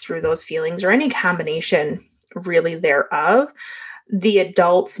you work through those feelings or any combination really thereof. The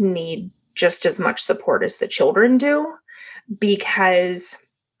adults need just as much support as the children do, because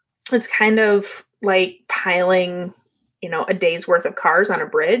it's kind of like piling, a day's worth of cars on a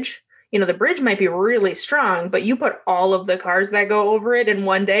bridge. The bridge might be really strong, but you put all of the cars that go over it in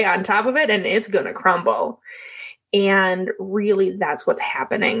one day on top of it, and it's going to crumble. And really, that's what's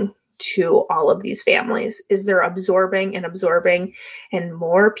happening to all of these families is they're absorbing, and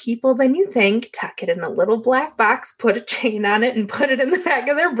more people than you think tuck it in a little black box, put a chain on it, and put it in the back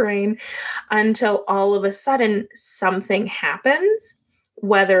of their brain until all of a sudden something happens.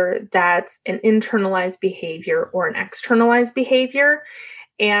 Whether that's an internalized behavior or an externalized behavior.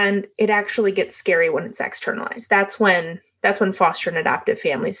 And it actually gets scary when it's externalized. That's when foster and adoptive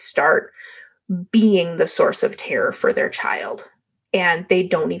families start being the source of terror for their child. And they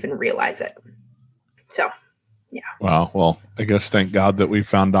don't even realize it. So, yeah. Wow. Well, I guess thank God that we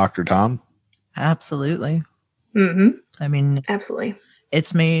found Dr. Tom. Absolutely. Mm-hmm. I mean, absolutely.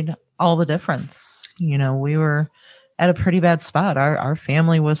 It's made all the difference. We were at a pretty bad spot. Our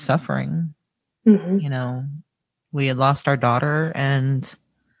family was suffering. We had lost our daughter, and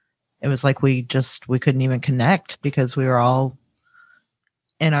it was like we couldn't even connect because we were all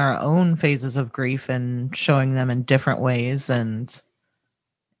in our own phases of grief and showing them in different ways. And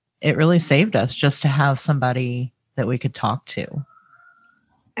it really saved us just to have somebody that we could talk to.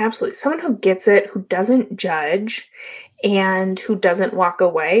 Absolutely. Someone who gets it, who doesn't judge, and who doesn't walk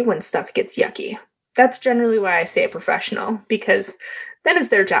away when stuff gets yucky. That's generally why I say a professional, because that is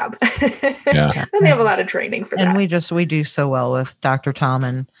their job. Yeah. And they have a lot of training for that. And we do so well with Dr. Tom,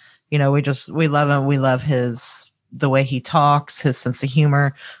 and we love him. We love the way he talks, his sense of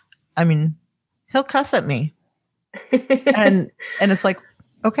humor. I mean, he'll cuss at me. and it's like,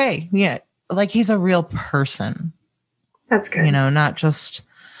 okay, yeah, like he's a real person. That's good. Not just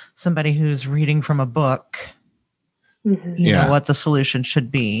somebody who's reading from a book, you know, what the solution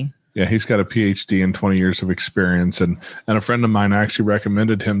should be. Yeah, he's got a PhD and 20 years of experience, and a friend of mine actually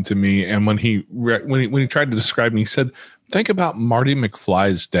recommended him to me. And when he tried to describe me, he said, "Think about Marty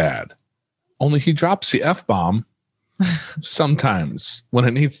McFly's dad. Only he drops the F-bomb sometimes when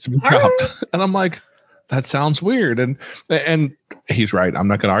it needs to be dropped." And I'm like, that sounds weird. And he's right. I'm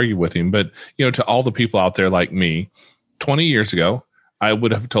not going to argue with him. But, you know, to all the people out there like me, 20 years ago, I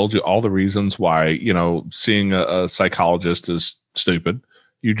would have told you all the reasons why, you know, seeing a psychologist is stupid.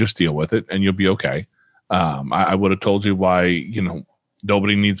 You just deal with it and you'll be okay. I would have told you why, you know,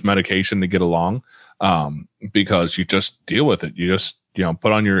 nobody needs medication to get along, because you just deal with it. You just, you know,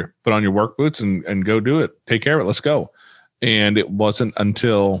 put on your work boots and go do it. Take care of it. Let's go. And it wasn't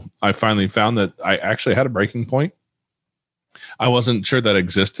until I finally found that I actually had a breaking point. I wasn't sure that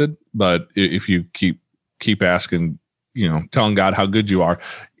existed, but if you keep asking, you know, telling God how good you are,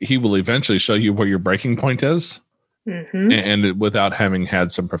 he will eventually show you where your breaking point is. And without having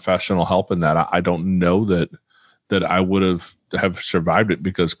had some professional help in that, I don't know that I would have survived it,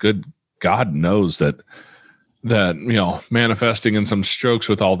 because good God knows that, you know, manifesting in some strokes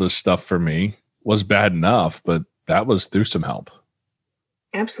with all this stuff for me was bad enough, but that was through some help.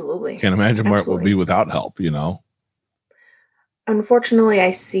 Absolutely. Can't imagine where it would be without help, you know? Unfortunately,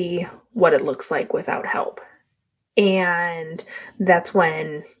 I see what it looks like without help. And that's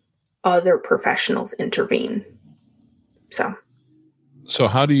when other professionals intervene. So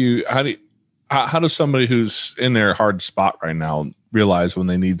how does somebody who's in their hard spot right now realize when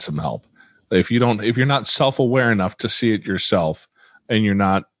they need some help? If you're not self-aware enough to see it yourself, and you're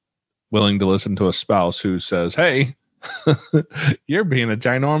not willing to listen to a spouse who says, "Hey, you're being a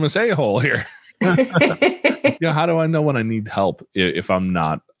ginormous a-hole here." Yeah, how do I know when I need help if I'm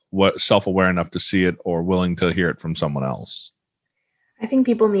not self-aware enough to see it or willing to hear it from someone else? I think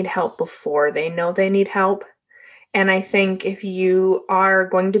people need help before they know they need help. And I think if you are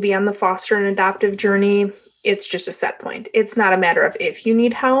going to be on the foster and adoptive journey, it's just a set point. It's not a matter of if you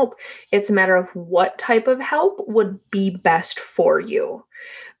need help. It's a matter of what type of help would be best for you.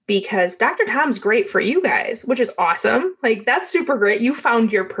 Because Dr. Tom's great for you guys, which is awesome. Like, that's super great. You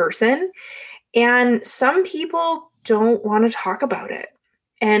found your person. And some people don't want to talk about it.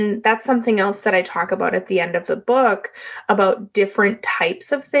 And that's something else that I talk about at the end of the book, about different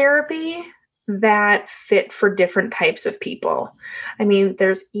types of therapy that fit for different types of people. I mean,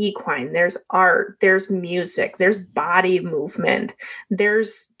 there's equine, there's art, there's music, there's body movement,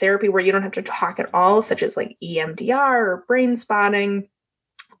 there's therapy where you don't have to talk at all, such as like EMDR or brain spotting.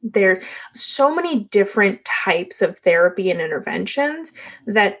 There's so many different types of therapy and interventions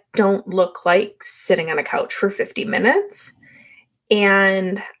that don't look like sitting on a couch for 50 minutes.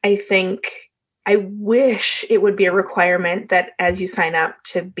 And I wish it would be a requirement that as you sign up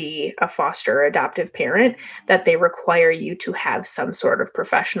to be a foster or adoptive parent, that they require you to have some sort of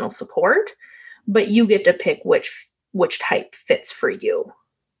professional support, but you get to pick which type fits for you.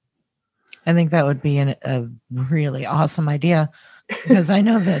 I think that would be a really awesome idea, because I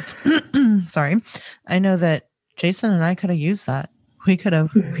know that, I know that Jason and I could have used that. We could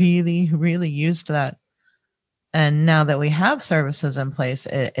have really, really used that. And now that we have services in place,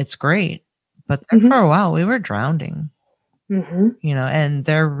 it's great. But for a while, we were drowning, you know, and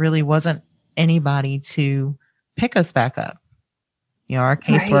there really wasn't anybody to pick us back up. You know, our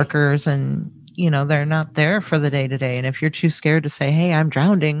caseworkers and, you know, they're not there for the day to day. And if you're too scared to say, "Hey, I'm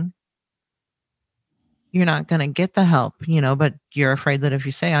drowning," you're not going to get the help, you know, but you're afraid that if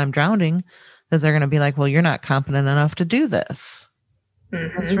you say "I'm drowning," that they're going to be like, "Well, you're not competent enough to do this."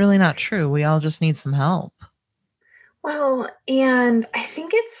 That's really not true. We all just need some help. Well, and I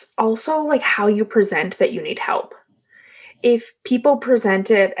think it's also like how you present that you need help. If people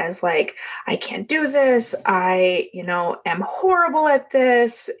present it as like, "I can't do this, I, you know, am horrible at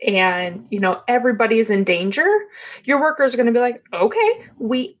this, and, you know, everybody's in danger," your workers are going to be like, "Okay,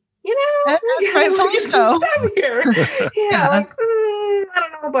 we, you know, we gotta get some stuff here." Like, I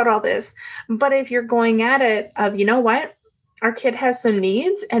don't know about all this. But if you're going at it of, you know what, our kid has some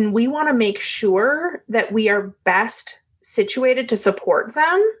needs and we want to make sure that we are best situated to support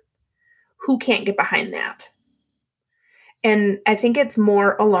them, who can't get behind that? And I think it's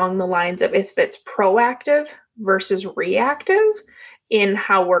more along the lines of if it's proactive versus reactive in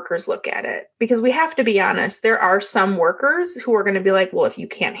how workers look at it. Because we have to be honest, there are some workers who are going to be like, "Well, if you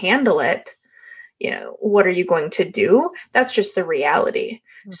can't handle it, you know, what are you going to do?" That's just the reality.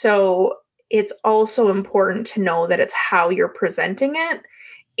 So it's also important to know that it's how you're presenting it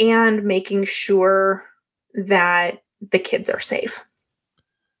and making sure that the kids are safe.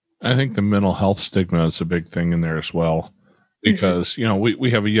 I think the mental health stigma is a big thing in there as well. because,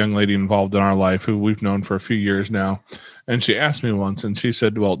 we have a young lady involved in our life who we've known for a few years now. And she asked me once and she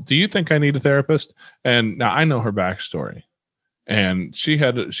said, well, do you think I need a therapist? And now I know her backstory, and she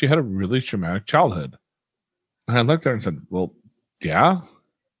had a really traumatic childhood. And I looked at her and said, well, yeah.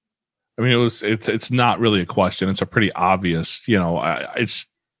 I mean, it's not really a question. It's a pretty obvious, it's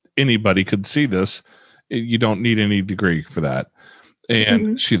anybody could see this. You don't need any degree for that.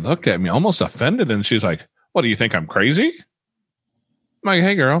 And she looked at me almost offended, and she's like, what, do you think I'm crazy? I'm like,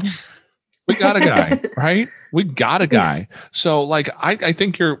 hey girl, we got a guy, right? We got a guy. So like, I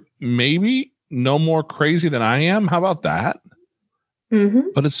think you're maybe no more crazy than I am. How about that?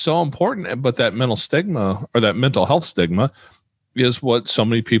 But it's so important. But that mental stigma, or that mental health stigma, is what so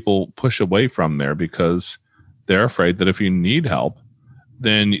many people push away from there, because they're afraid that if you need help,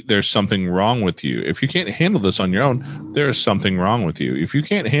 then there's something wrong with you. If you can't handle this on your own, there's something wrong with you. If you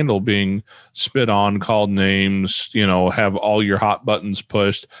can't handle being spit on, called names, have all your hot buttons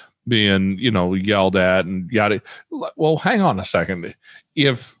pushed, being, yelled at and yada. Well, hang on a second.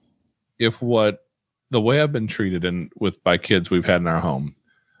 If what the way I've been treated by kids we've had in our home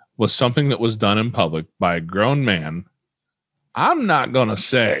was something that was done in public by a grown man, I'm not going to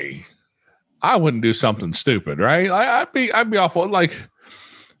say I wouldn't do something stupid, right? I'd be awful. Like,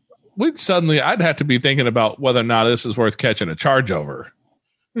 I'd have to be thinking about whether or not this is worth catching a charge over.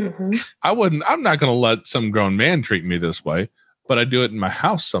 I'm not going to let some grown man treat me this way, but I do it in my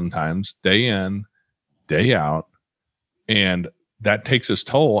house sometimes, day in, day out. And that takes its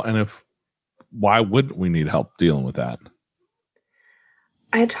toll. And why wouldn't we need help dealing with that?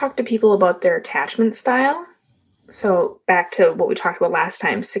 I talk to people about their attachment style. So back to what we talked about last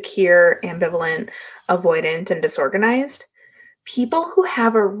time, secure, ambivalent, avoidant, and disorganized. People who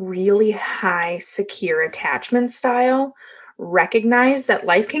have a really high secure attachment style recognize that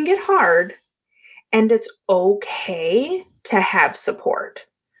life can get hard and it's okay to have support.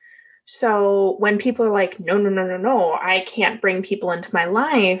 So when people are like, no, I can't bring people into my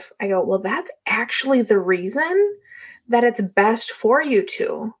life, I go, well, that's actually the reason that it's best for you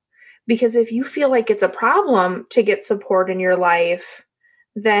to. Because if you feel like it's a problem to get support in your life,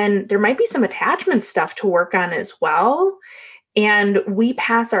 then there might be some attachment stuff to work on as well. And we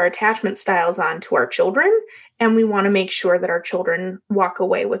pass our attachment styles on to our children, and we want to make sure that our children walk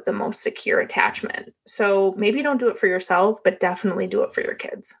away with the most secure attachment. So maybe don't do it for yourself, but definitely do it for your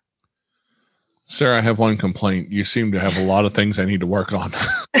kids. Sarah, I have one complaint. You seem to have a lot of things I need to work on.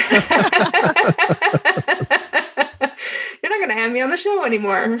 You're not going to have me on the show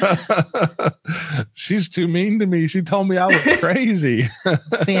anymore. She's too mean to me. She told me I was crazy.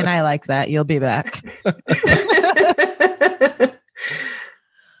 See, and I like that. You'll be back.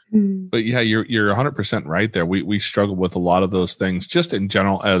 But yeah, you're 100% right there. We struggle with a lot of those things just in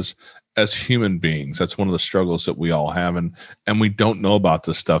general as human beings. That's one of the struggles that we all have. And we don't know about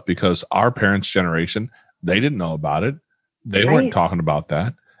this stuff because our parents' generation, they didn't know about it. They weren't talking about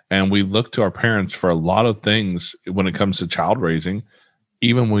that. And we look to our parents for a lot of things when it comes to child raising.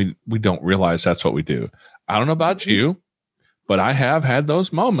 Even we don't realize that's what we do. I don't know about you, but I have had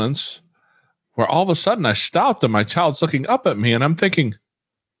those moments where all of a sudden I stopped and my child's looking up at me and I'm thinking,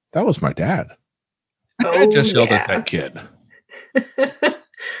 that was my dad. I just yelled at that kid.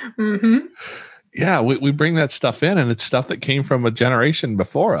 Yeah, we bring that stuff in, and it's stuff that came from a generation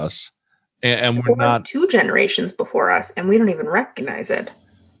before us. And we're not 2 generations before us, and we don't even recognize it.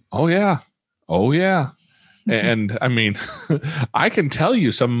 Oh, yeah. And I mean, I can tell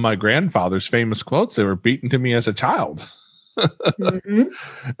you some of my grandfather's famous quotes that were beaten to me as a child.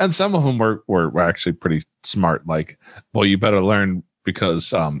 And some of them were actually pretty smart. Like, well, you better learn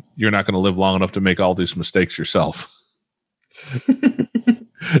because you're not going to live long enough to make all these mistakes yourself.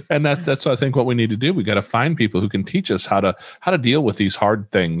 And that's I think what we need to do. We got to find people who can teach us how to deal with these hard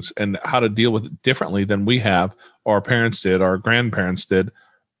things and how to deal with it differently than we have, or our parents did, or our grandparents did.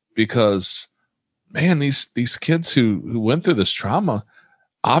 Because, man, these kids who went through this trauma,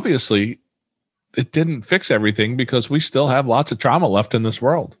 obviously, it didn't fix everything because we still have lots of trauma left in this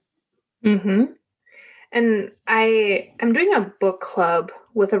world. And I'm doing a book club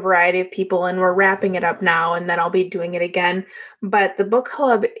with a variety of people, and we're wrapping it up now, and then I'll be doing it again. But the book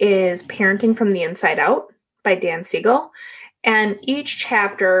club is Parenting from the Inside Out by Dan Siegel. And each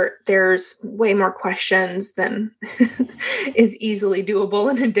chapter, there's way more questions than is easily doable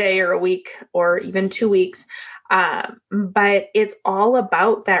in a day or a week or even 2 weeks. But it's all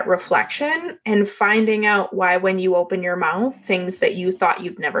about that reflection and finding out why when you open your mouth, things that you thought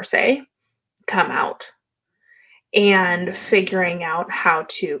you'd never say come out. And figuring out how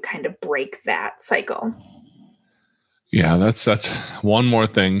to kind of break that cycle. Yeah, that's one more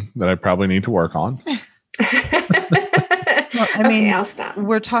thing that I probably need to work on. Well, I mean, okay, I'll stop.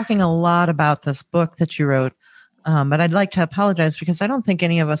 We're talking a lot about this book that you wrote, but I'd like to apologize because I don't think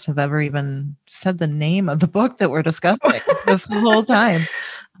any of us have ever even said the name of the book that we're discussing this whole time.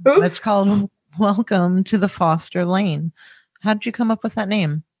 Oops. It's called Welcome to the Foster Lane. How did you come up with that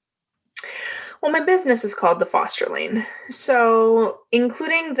name? Well, my business is called The Foster Lane. So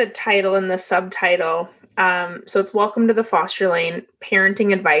including the title and the subtitle, so it's Welcome to the Foster Lane,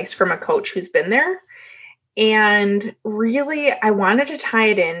 parenting advice from a coach who's been there. And really, I wanted to tie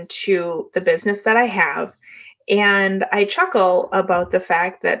it into the business that I have. And I chuckle about the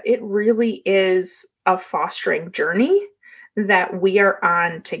fact that it really is a fostering journey that we are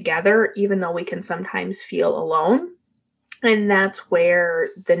on together, even though we can sometimes feel alone. And that's where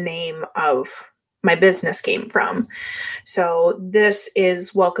the name of my business came from. So this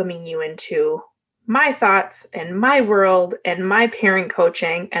is welcoming you into my thoughts and my world and my parent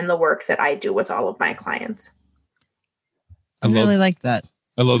coaching and the work that I do with all of my clients. I really like that.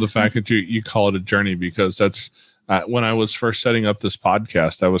 I love the fact that you call it a journey, because that's when I was first setting up this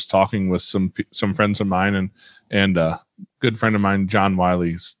podcast, I was talking with some friends of mine and a good friend of mine, John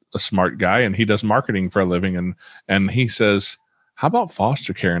Wiley's a smart guy and he does marketing for a living. And he says, how about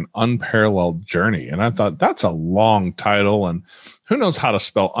foster care, an unparalleled journey? And I thought that's a long title, and who knows how to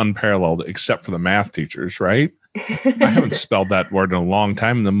spell unparalleled except for the math teachers, right? I haven't spelled that word in a long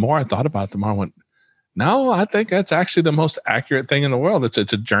time. And the more I thought about it, the more I went, no, I think that's actually the most accurate thing in the world. It's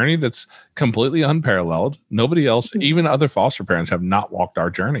a journey that's completely unparalleled. Nobody else, even other foster parents, have not walked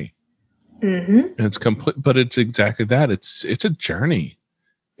our journey. Mm-hmm. It's complete, but it's exactly that. It's a journey.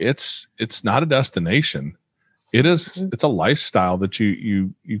 It's not a destination. It's a lifestyle that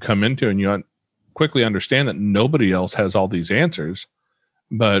you come into, and you quickly understand that nobody else has all these answers.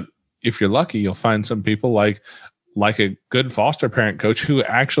 But if you're lucky, you'll find some people like a good foster parent coach who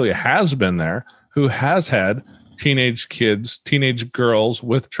actually has been there, who has had teenage girls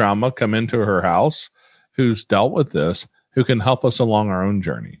with trauma come into her house, who's dealt with this, who can help us along our own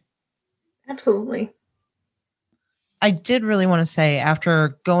journey. Absolutely. I did really want to say,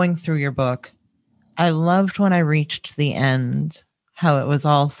 after going through your book, I loved when I reached the end, how it was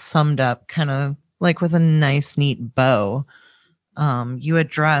all summed up kind of like with a nice, neat bow. You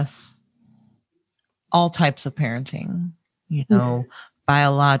address all types of parenting,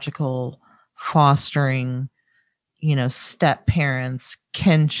 biological, fostering, step parents,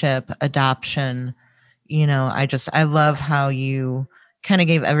 kinship, adoption. I love how you kind of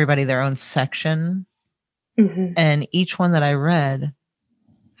gave everybody their own section. Mm-hmm. And each one that I read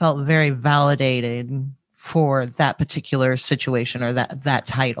felt very validated for that particular situation or that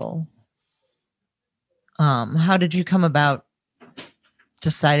title. How did you come about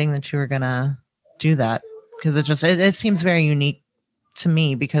deciding that you were going to do that? Because it seems very unique to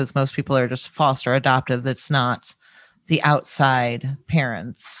me, because most people are just foster adoptive. That's not the outside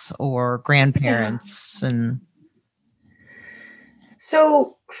parents or grandparents. Yeah.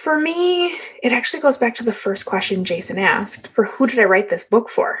 So for me, it actually goes back to the first question Jason asked, for who did I write this book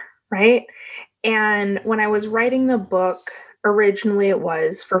for, right? And when I was writing the book, originally it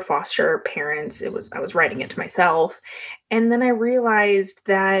was for foster parents. I was writing it to myself. And then I realized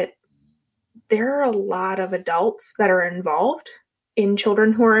that there are a lot of adults that are involved in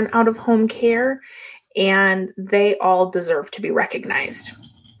children who are in out-of-home care, and they all deserve to be recognized.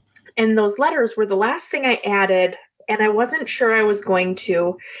 And those letters were the last thing I added, and I wasn't sure I was going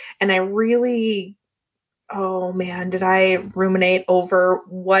to, and I really, did I ruminate over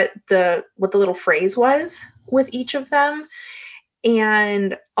what the little phrase was with each of them.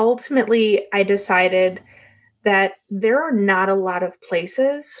 And ultimately I decided that there are not a lot of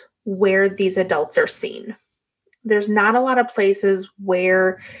places where these adults are seen. There's not a lot of places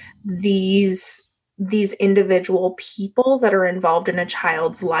where these individual people that are involved in a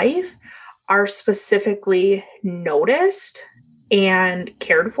child's life are specifically noticed and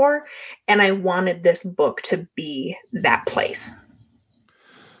cared for. And I wanted this book to be that place.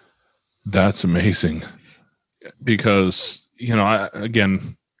 That's amazing. Because,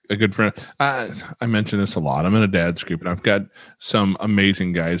 again, a good friend, I mention this a lot. I'm in a dad's group, and I've got some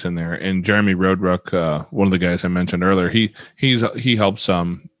amazing guys in there. And Jeremy Roadruck, one of the guys I mentioned earlier, he helps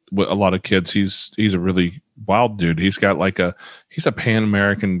with a lot of kids. He's a really wild dude. He's got he's a Pan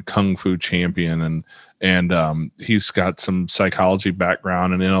American Kung Fu champion, and he's got some psychology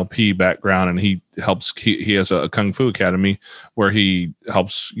background and NLP background, and he has a Kung Fu academy where he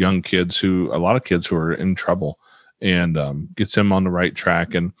helps a lot of kids who are in trouble, and gets them on the right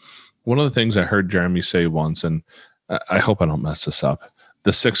track. And one of the things I heard Jeremy say once, and I hope I don't mess this up,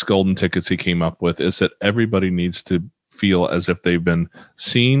 the 6 golden tickets he came up with is that everybody needs to feel as if they've been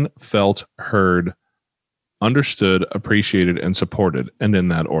seen, felt, heard, understood, appreciated, and supported, and in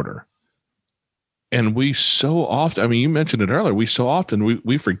that order. And we so often, I mean, you mentioned it earlier, we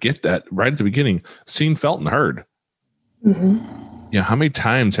forget that right at the beginning, seen, felt, and heard. Yeah. How many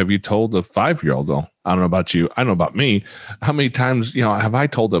times have you told a 5-year-old, well, I don't know about you, I know about me, how many times, have I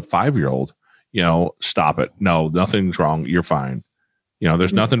told a 5-year-old, stop it. No, nothing's wrong. You're fine.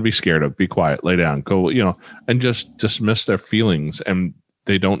 There's nothing to be scared of. Be quiet, lay down, go, and just dismiss their feelings. And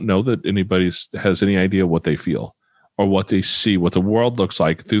they don't know that anybody has any idea what they feel or what they see, what the world looks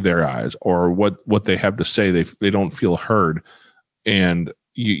like through their eyes, or what they have to say. They don't feel heard. And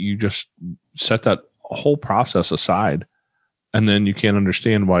you just set that whole process aside. And then you can't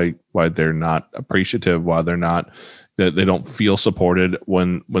understand why they're not appreciative, why they're not, that they don't feel supported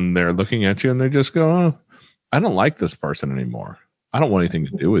when they're looking at you and they just go, oh, I don't like this person anymore. I don't want anything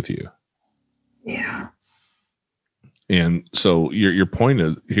to do with you. Yeah. And so your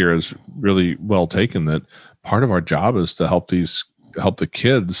point here is really well taken, that part of our job is to help the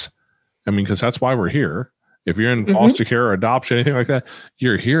kids. I mean, because that's why we're here. If you're in foster care or adoption, anything like that,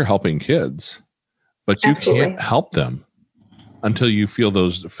 you're here helping kids, but you can't help them until you fill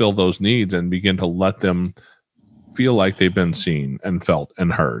those needs and begin to let them feel like they've been seen and felt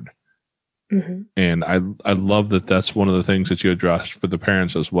and heard. And I love that that's one of the things that you addressed for the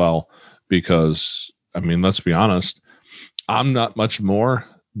parents as well, because, I mean, let's be honest, I'm not much more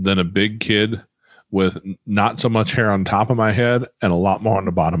than a big kid with not so much hair on top of my head and a lot more on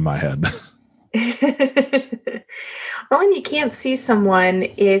the bottom of my head. Well, and you can't see someone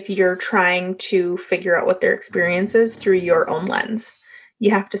if you're trying to figure out what their experience is through your own lens.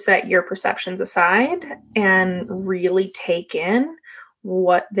 You have to set your perceptions aside and really take in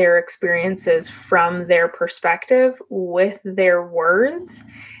what their experience is from their perspective, with their words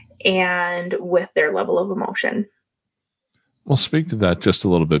and with their level of emotion. Well, speak to that just a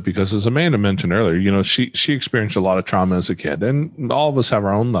little bit, because as Amanda mentioned earlier, she experienced a lot of trauma as a kid, and all of us have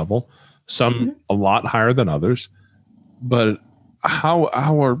our own level, some a lot higher than others. But how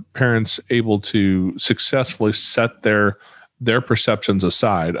are parents able to successfully set their perceptions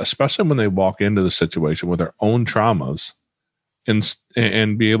aside, especially when they walk into the situation with their own traumas,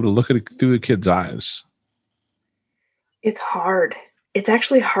 and be able to look at it through the kid's eyes? It's hard. It's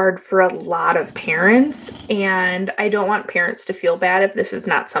actually hard for a lot of parents, and I don't want parents to feel bad if this is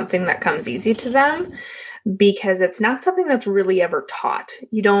not something that comes easy to them, because it's not something that's really ever taught.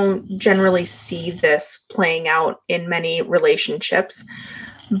 You don't generally see this playing out in many relationships,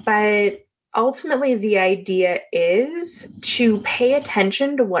 but ultimately the idea is to pay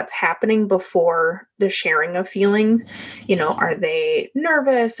attention to what's happening before the sharing of feelings. Are they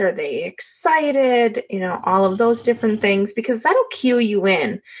nervous? Are they excited? All of those different things, because that'll cue you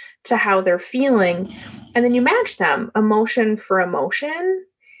in to how they're feeling. And then you match them emotion for emotion.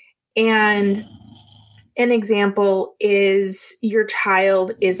 And an example is your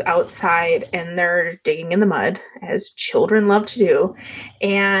child is outside and they're digging in the mud, as children love to do,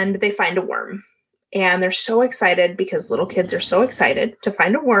 and they find a worm. And they're so excited, because little kids are so excited to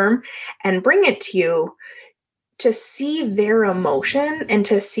find a worm and bring it to you. To see their emotion and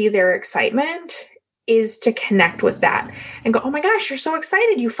to see their excitement is to connect with that and go, oh my gosh, you're so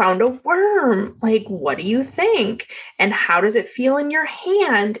excited. You found a worm. Like, what do you think? And how does it feel in your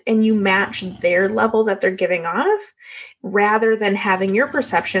hand? And you match their level that they're giving off, rather than having your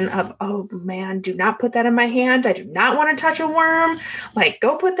perception of, oh man, do not put that in my hand. I do not want to touch a worm. Like,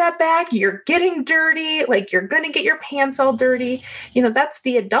 go put that back. You're getting dirty. Like, you're going to get your pants all dirty. That's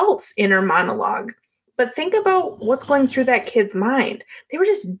the adult's inner monologue. But think about what's going through that kid's mind. They were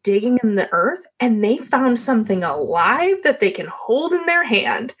just digging in the earth and they found something alive that they can hold in their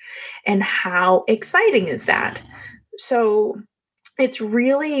hand. And how exciting is that? So it's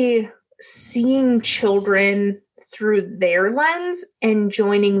really seeing children through their lens and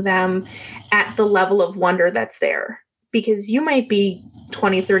joining them at the level of wonder that's there. Because you might be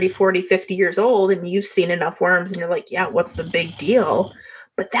 20, 30, 40, 50 years old and you've seen enough worms and you're like, yeah, what's the big deal?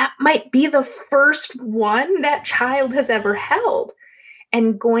 But that might be the first one that child has ever held.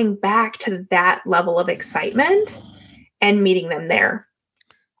 And going back to that level of excitement and meeting them there.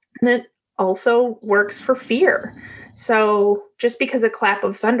 And it also works for fear. So just because a clap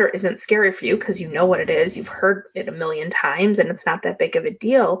of thunder isn't scary for you, because you know what it is, you've heard it a million times and it's not that big of a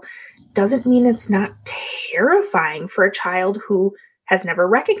deal, doesn't mean it's not terrifying for a child who has never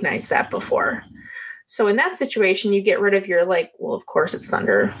recognized that before. So in that situation, you get rid of your like, well, of course it's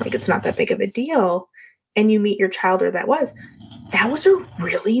thunder. Like, it's not that big of a deal. And you meet your child, or that was a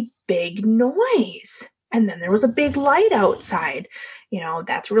really big noise. And then there was a big light outside.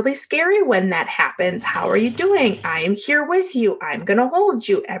 That's really scary when that happens. How are you doing? I am here with you. I'm going to hold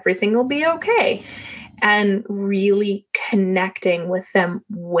you. Everything will be okay. And really connecting with them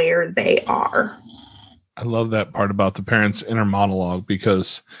where they are. I love that part about the parents' inner monologue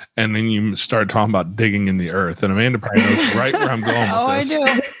and then you start talking about digging in the earth. And Amanda probably knows right where I'm going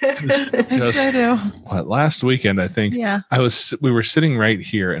with this. I do. Last weekend, I think we were sitting right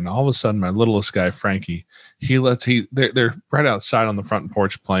here, and all of a sudden my littlest guy, Frankie, they're right outside on the front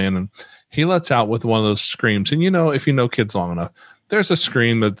porch playing, and he lets out with one of those screams. And if you know kids long enough, there's a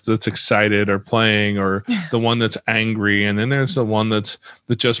scream that's excited or playing, or the one that's angry, and then there's the one that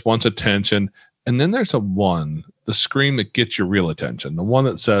just wants attention. And then there's the scream that gets your real attention, the one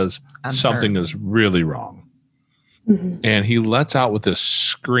that says something is really wrong. Mm-hmm. And he lets out with this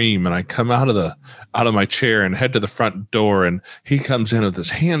scream, and I come out of my chair and head to the front door, and he comes in with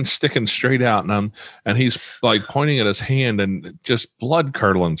his hand sticking straight out, and he's like pointing at his hand, and just blood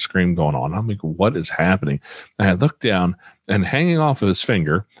curdling scream going on. I'm like, what is happening? And I look down, and hanging off of his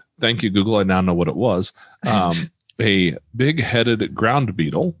finger, thank you, Google, I now know what it was, a big-headed ground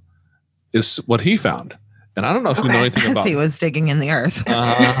beetle is what he found. And I don't know if you know anything about... he was digging in the earth.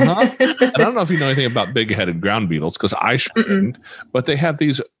 I don't know if you know anything about big-headed ground beetles, because I shouldn't, but they have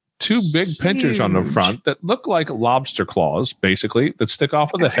these two big pinchers on the front that look like lobster claws, basically, that stick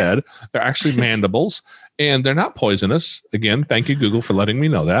off of the head. They're actually mandibles, and they're not poisonous. Again, thank you, Google, for letting me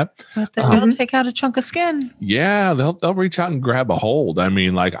know that. But they'll take out a chunk of skin. Yeah, they'll reach out and grab a hold. I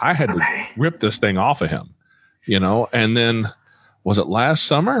mean, like, I had to rip this thing off of him, and then, was it last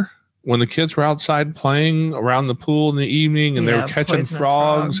summer? When the kids were outside playing around the pool in the evening, and they were catching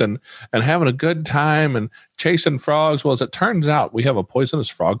frogs and having a good time and chasing frogs. Well, as it turns out, we have a poisonous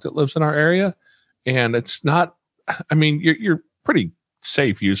frog that lives in our area, and it's not, I mean, you're pretty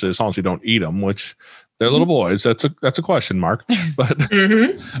safe usually as long as you don't eat them, which they're little boys. That's a question mark. But,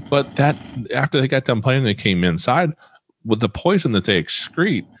 but that after they got done playing, they came inside with the poison that they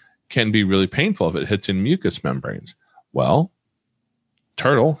excrete can be really painful if it hits in mucous membranes. Well,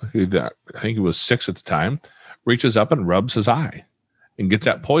 Turtle, who I think he was 6 at the time, reaches up and rubs his eye and gets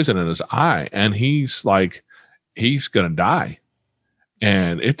that poison in his eye. And he's like, he's going to die.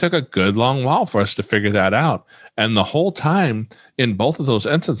 And it took a good long while for us to figure that out. And the whole time in both of those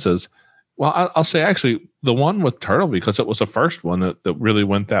instances, well, I'll say actually the one with Turtle, because it was the first one that really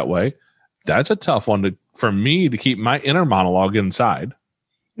went that way. That's a tough one for me to keep my inner monologue inside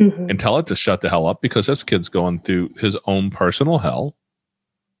and tell it to shut the hell up, because this kid's going through his own personal hell.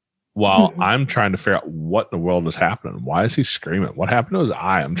 While I'm trying to figure out what in the world is happening. Why is he screaming? What happened to his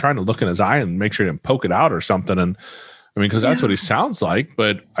eye? I'm trying to look in his eye and make sure he didn't poke it out or something. And I mean, because that's what he sounds like,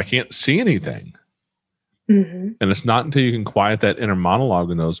 but I can't see anything. And it's not until you can quiet that inner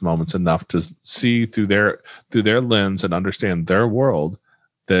monologue in those moments enough to see through their lens and understand their world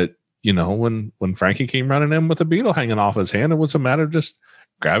that, when Frankie came running in with a beetle hanging off his hand, it was a matter of just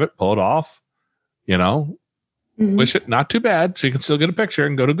grab it, pull it off, wish it not too bad, so you can still get a picture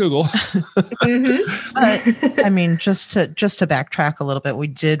and go to Google. But I mean, just to backtrack a little bit, we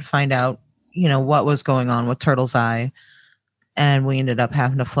did find out, what was going on with Turtle's eye, and we ended up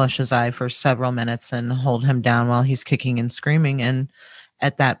having to flush his eye for several minutes and hold him down while he's kicking and screaming. And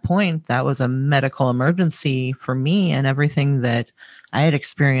at that point, that was a medical emergency for me, and everything that I had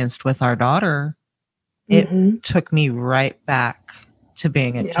experienced with our daughter, it took me right back to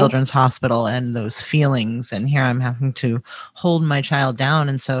being at Children's Hospital and those feelings. And here I'm having to hold my child down.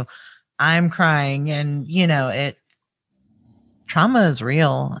 And so I'm crying, and, trauma is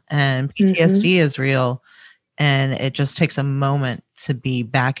real and PTSD is real. And it just takes a moment to be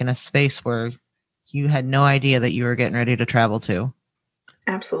back in a space where you had no idea that you were getting ready to travel to.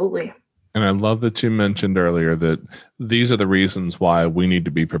 Absolutely. And I love that you mentioned earlier that these are the reasons why we need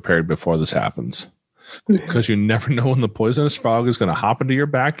to be prepared before this happens. Because you never know when the poisonous frog is going to hop into your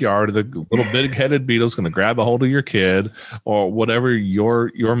backyard, or the little big-headed beetle is going to grab a hold of your kid, or whatever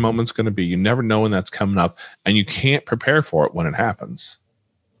your moment's going to be. You never know when that's coming up, and you can't prepare for it when it happens.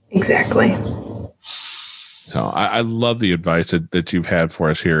 Exactly. So I love the advice that you've had for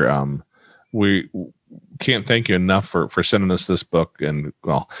us here. We can't thank you enough for sending us this book. And,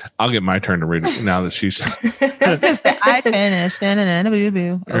 well, I'll get my turn to read it now that she's... I finished.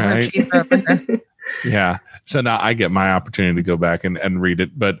 Boo-boo. Right. Yeah. So now I get my opportunity to go back and read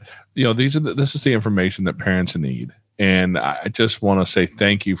it. But, this is the information that parents need. And I just want to say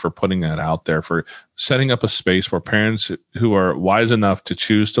thank you for putting that out there, for setting up a space where parents who are wise enough to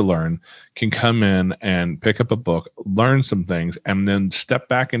choose to learn can come in and pick up a book, learn some things, and then step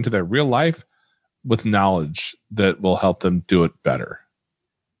back into their real life with knowledge that will help them do it better.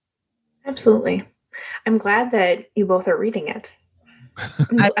 Absolutely. I'm glad that you both are reading it.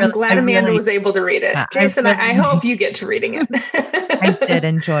 I'm glad Amanda was able to read it. Jason, I hope you get to reading it. I did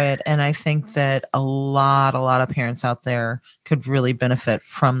enjoy it. And I think that a lot of parents out there could really benefit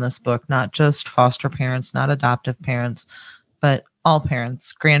from this book, not just foster parents, not adoptive parents, but all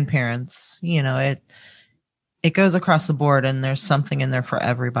parents, grandparents. It goes across the board, and there's something in there for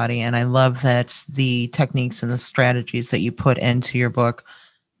everybody. And I love that the techniques and the strategies that you put into your book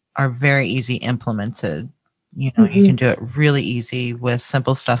are very easy implemented. You can do it really easy with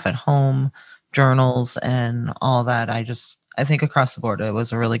simple stuff at home, journals, and all that. I think across the board, it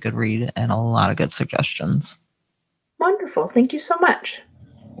was a really good read and a lot of good suggestions. Wonderful. Thank you so much.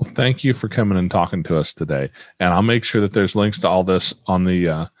 Well, thank you for coming and talking to us today. And I'll make sure that there's links to all this on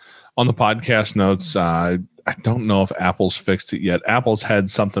the podcast notes. I don't know if Apple's fixed it yet. Apple's had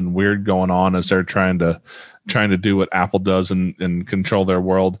something weird going on as they're trying to do what Apple does and control their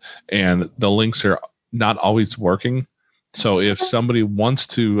world. And the links are not always working. So if somebody wants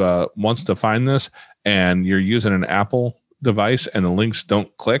to find this and you're using an Apple device and the links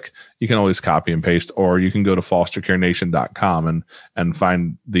don't click, you can always copy and paste, or you can go to fostercarenation.com and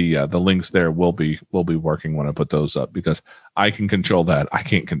find the links there will be working when I put those up, because I can control that. I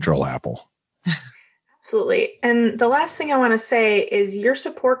can't control Apple. Absolutely. And the last thing I want to say is your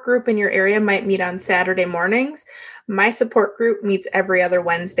support group in your area might meet on Saturday mornings. My support group meets every other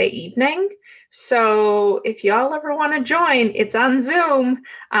Wednesday evening. So if y'all ever want to join, it's on Zoom,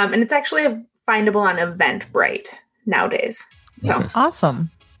 and it's actually findable on Eventbrite nowadays. So okay.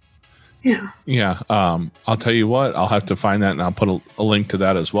 Awesome. Yeah. I'll tell you what, I'll have to find that and I'll put a link to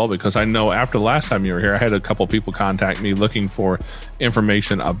that as well, because I know after the last time you were here, I had a couple people contact me looking for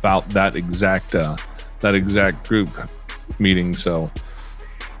information about that exact group meeting. So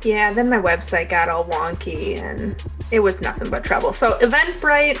yeah, then my website got all wonky and it was nothing but trouble. So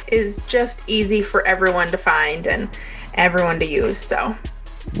Eventbrite is just easy for everyone to find and everyone to use. So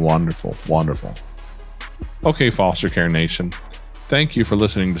wonderful. Okay, Foster Care Nation, thank you for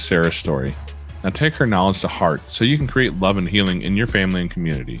listening to Sarah's story. Now take her knowledge to heart so you can create love and healing in your family and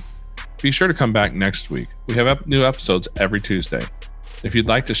community. Be sure to come back next week. We have new episodes every Tuesday. If you'd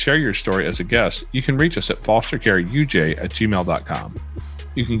like to share your story as a guest, you can reach us at fostercareuj@gmail.com.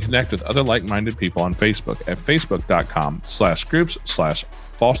 You can connect with other like-minded people on Facebook at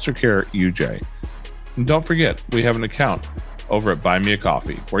facebook.com/groups/fostercareuj. And don't forget, we have an account over at Buy Me a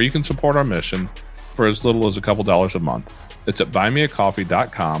Coffee, where you can support our mission for as little as a couple dollars a month. It's at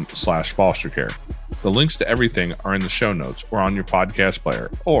buymeacoffee.com/fostercare. The links to everything are in the show notes or on your podcast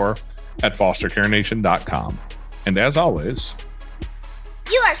player or at fostercarenation.com. And as always,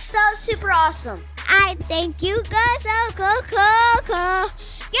 you are so super awesome. I think you guys are cool.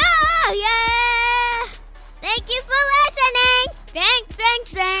 Yeah. Thank you for listening.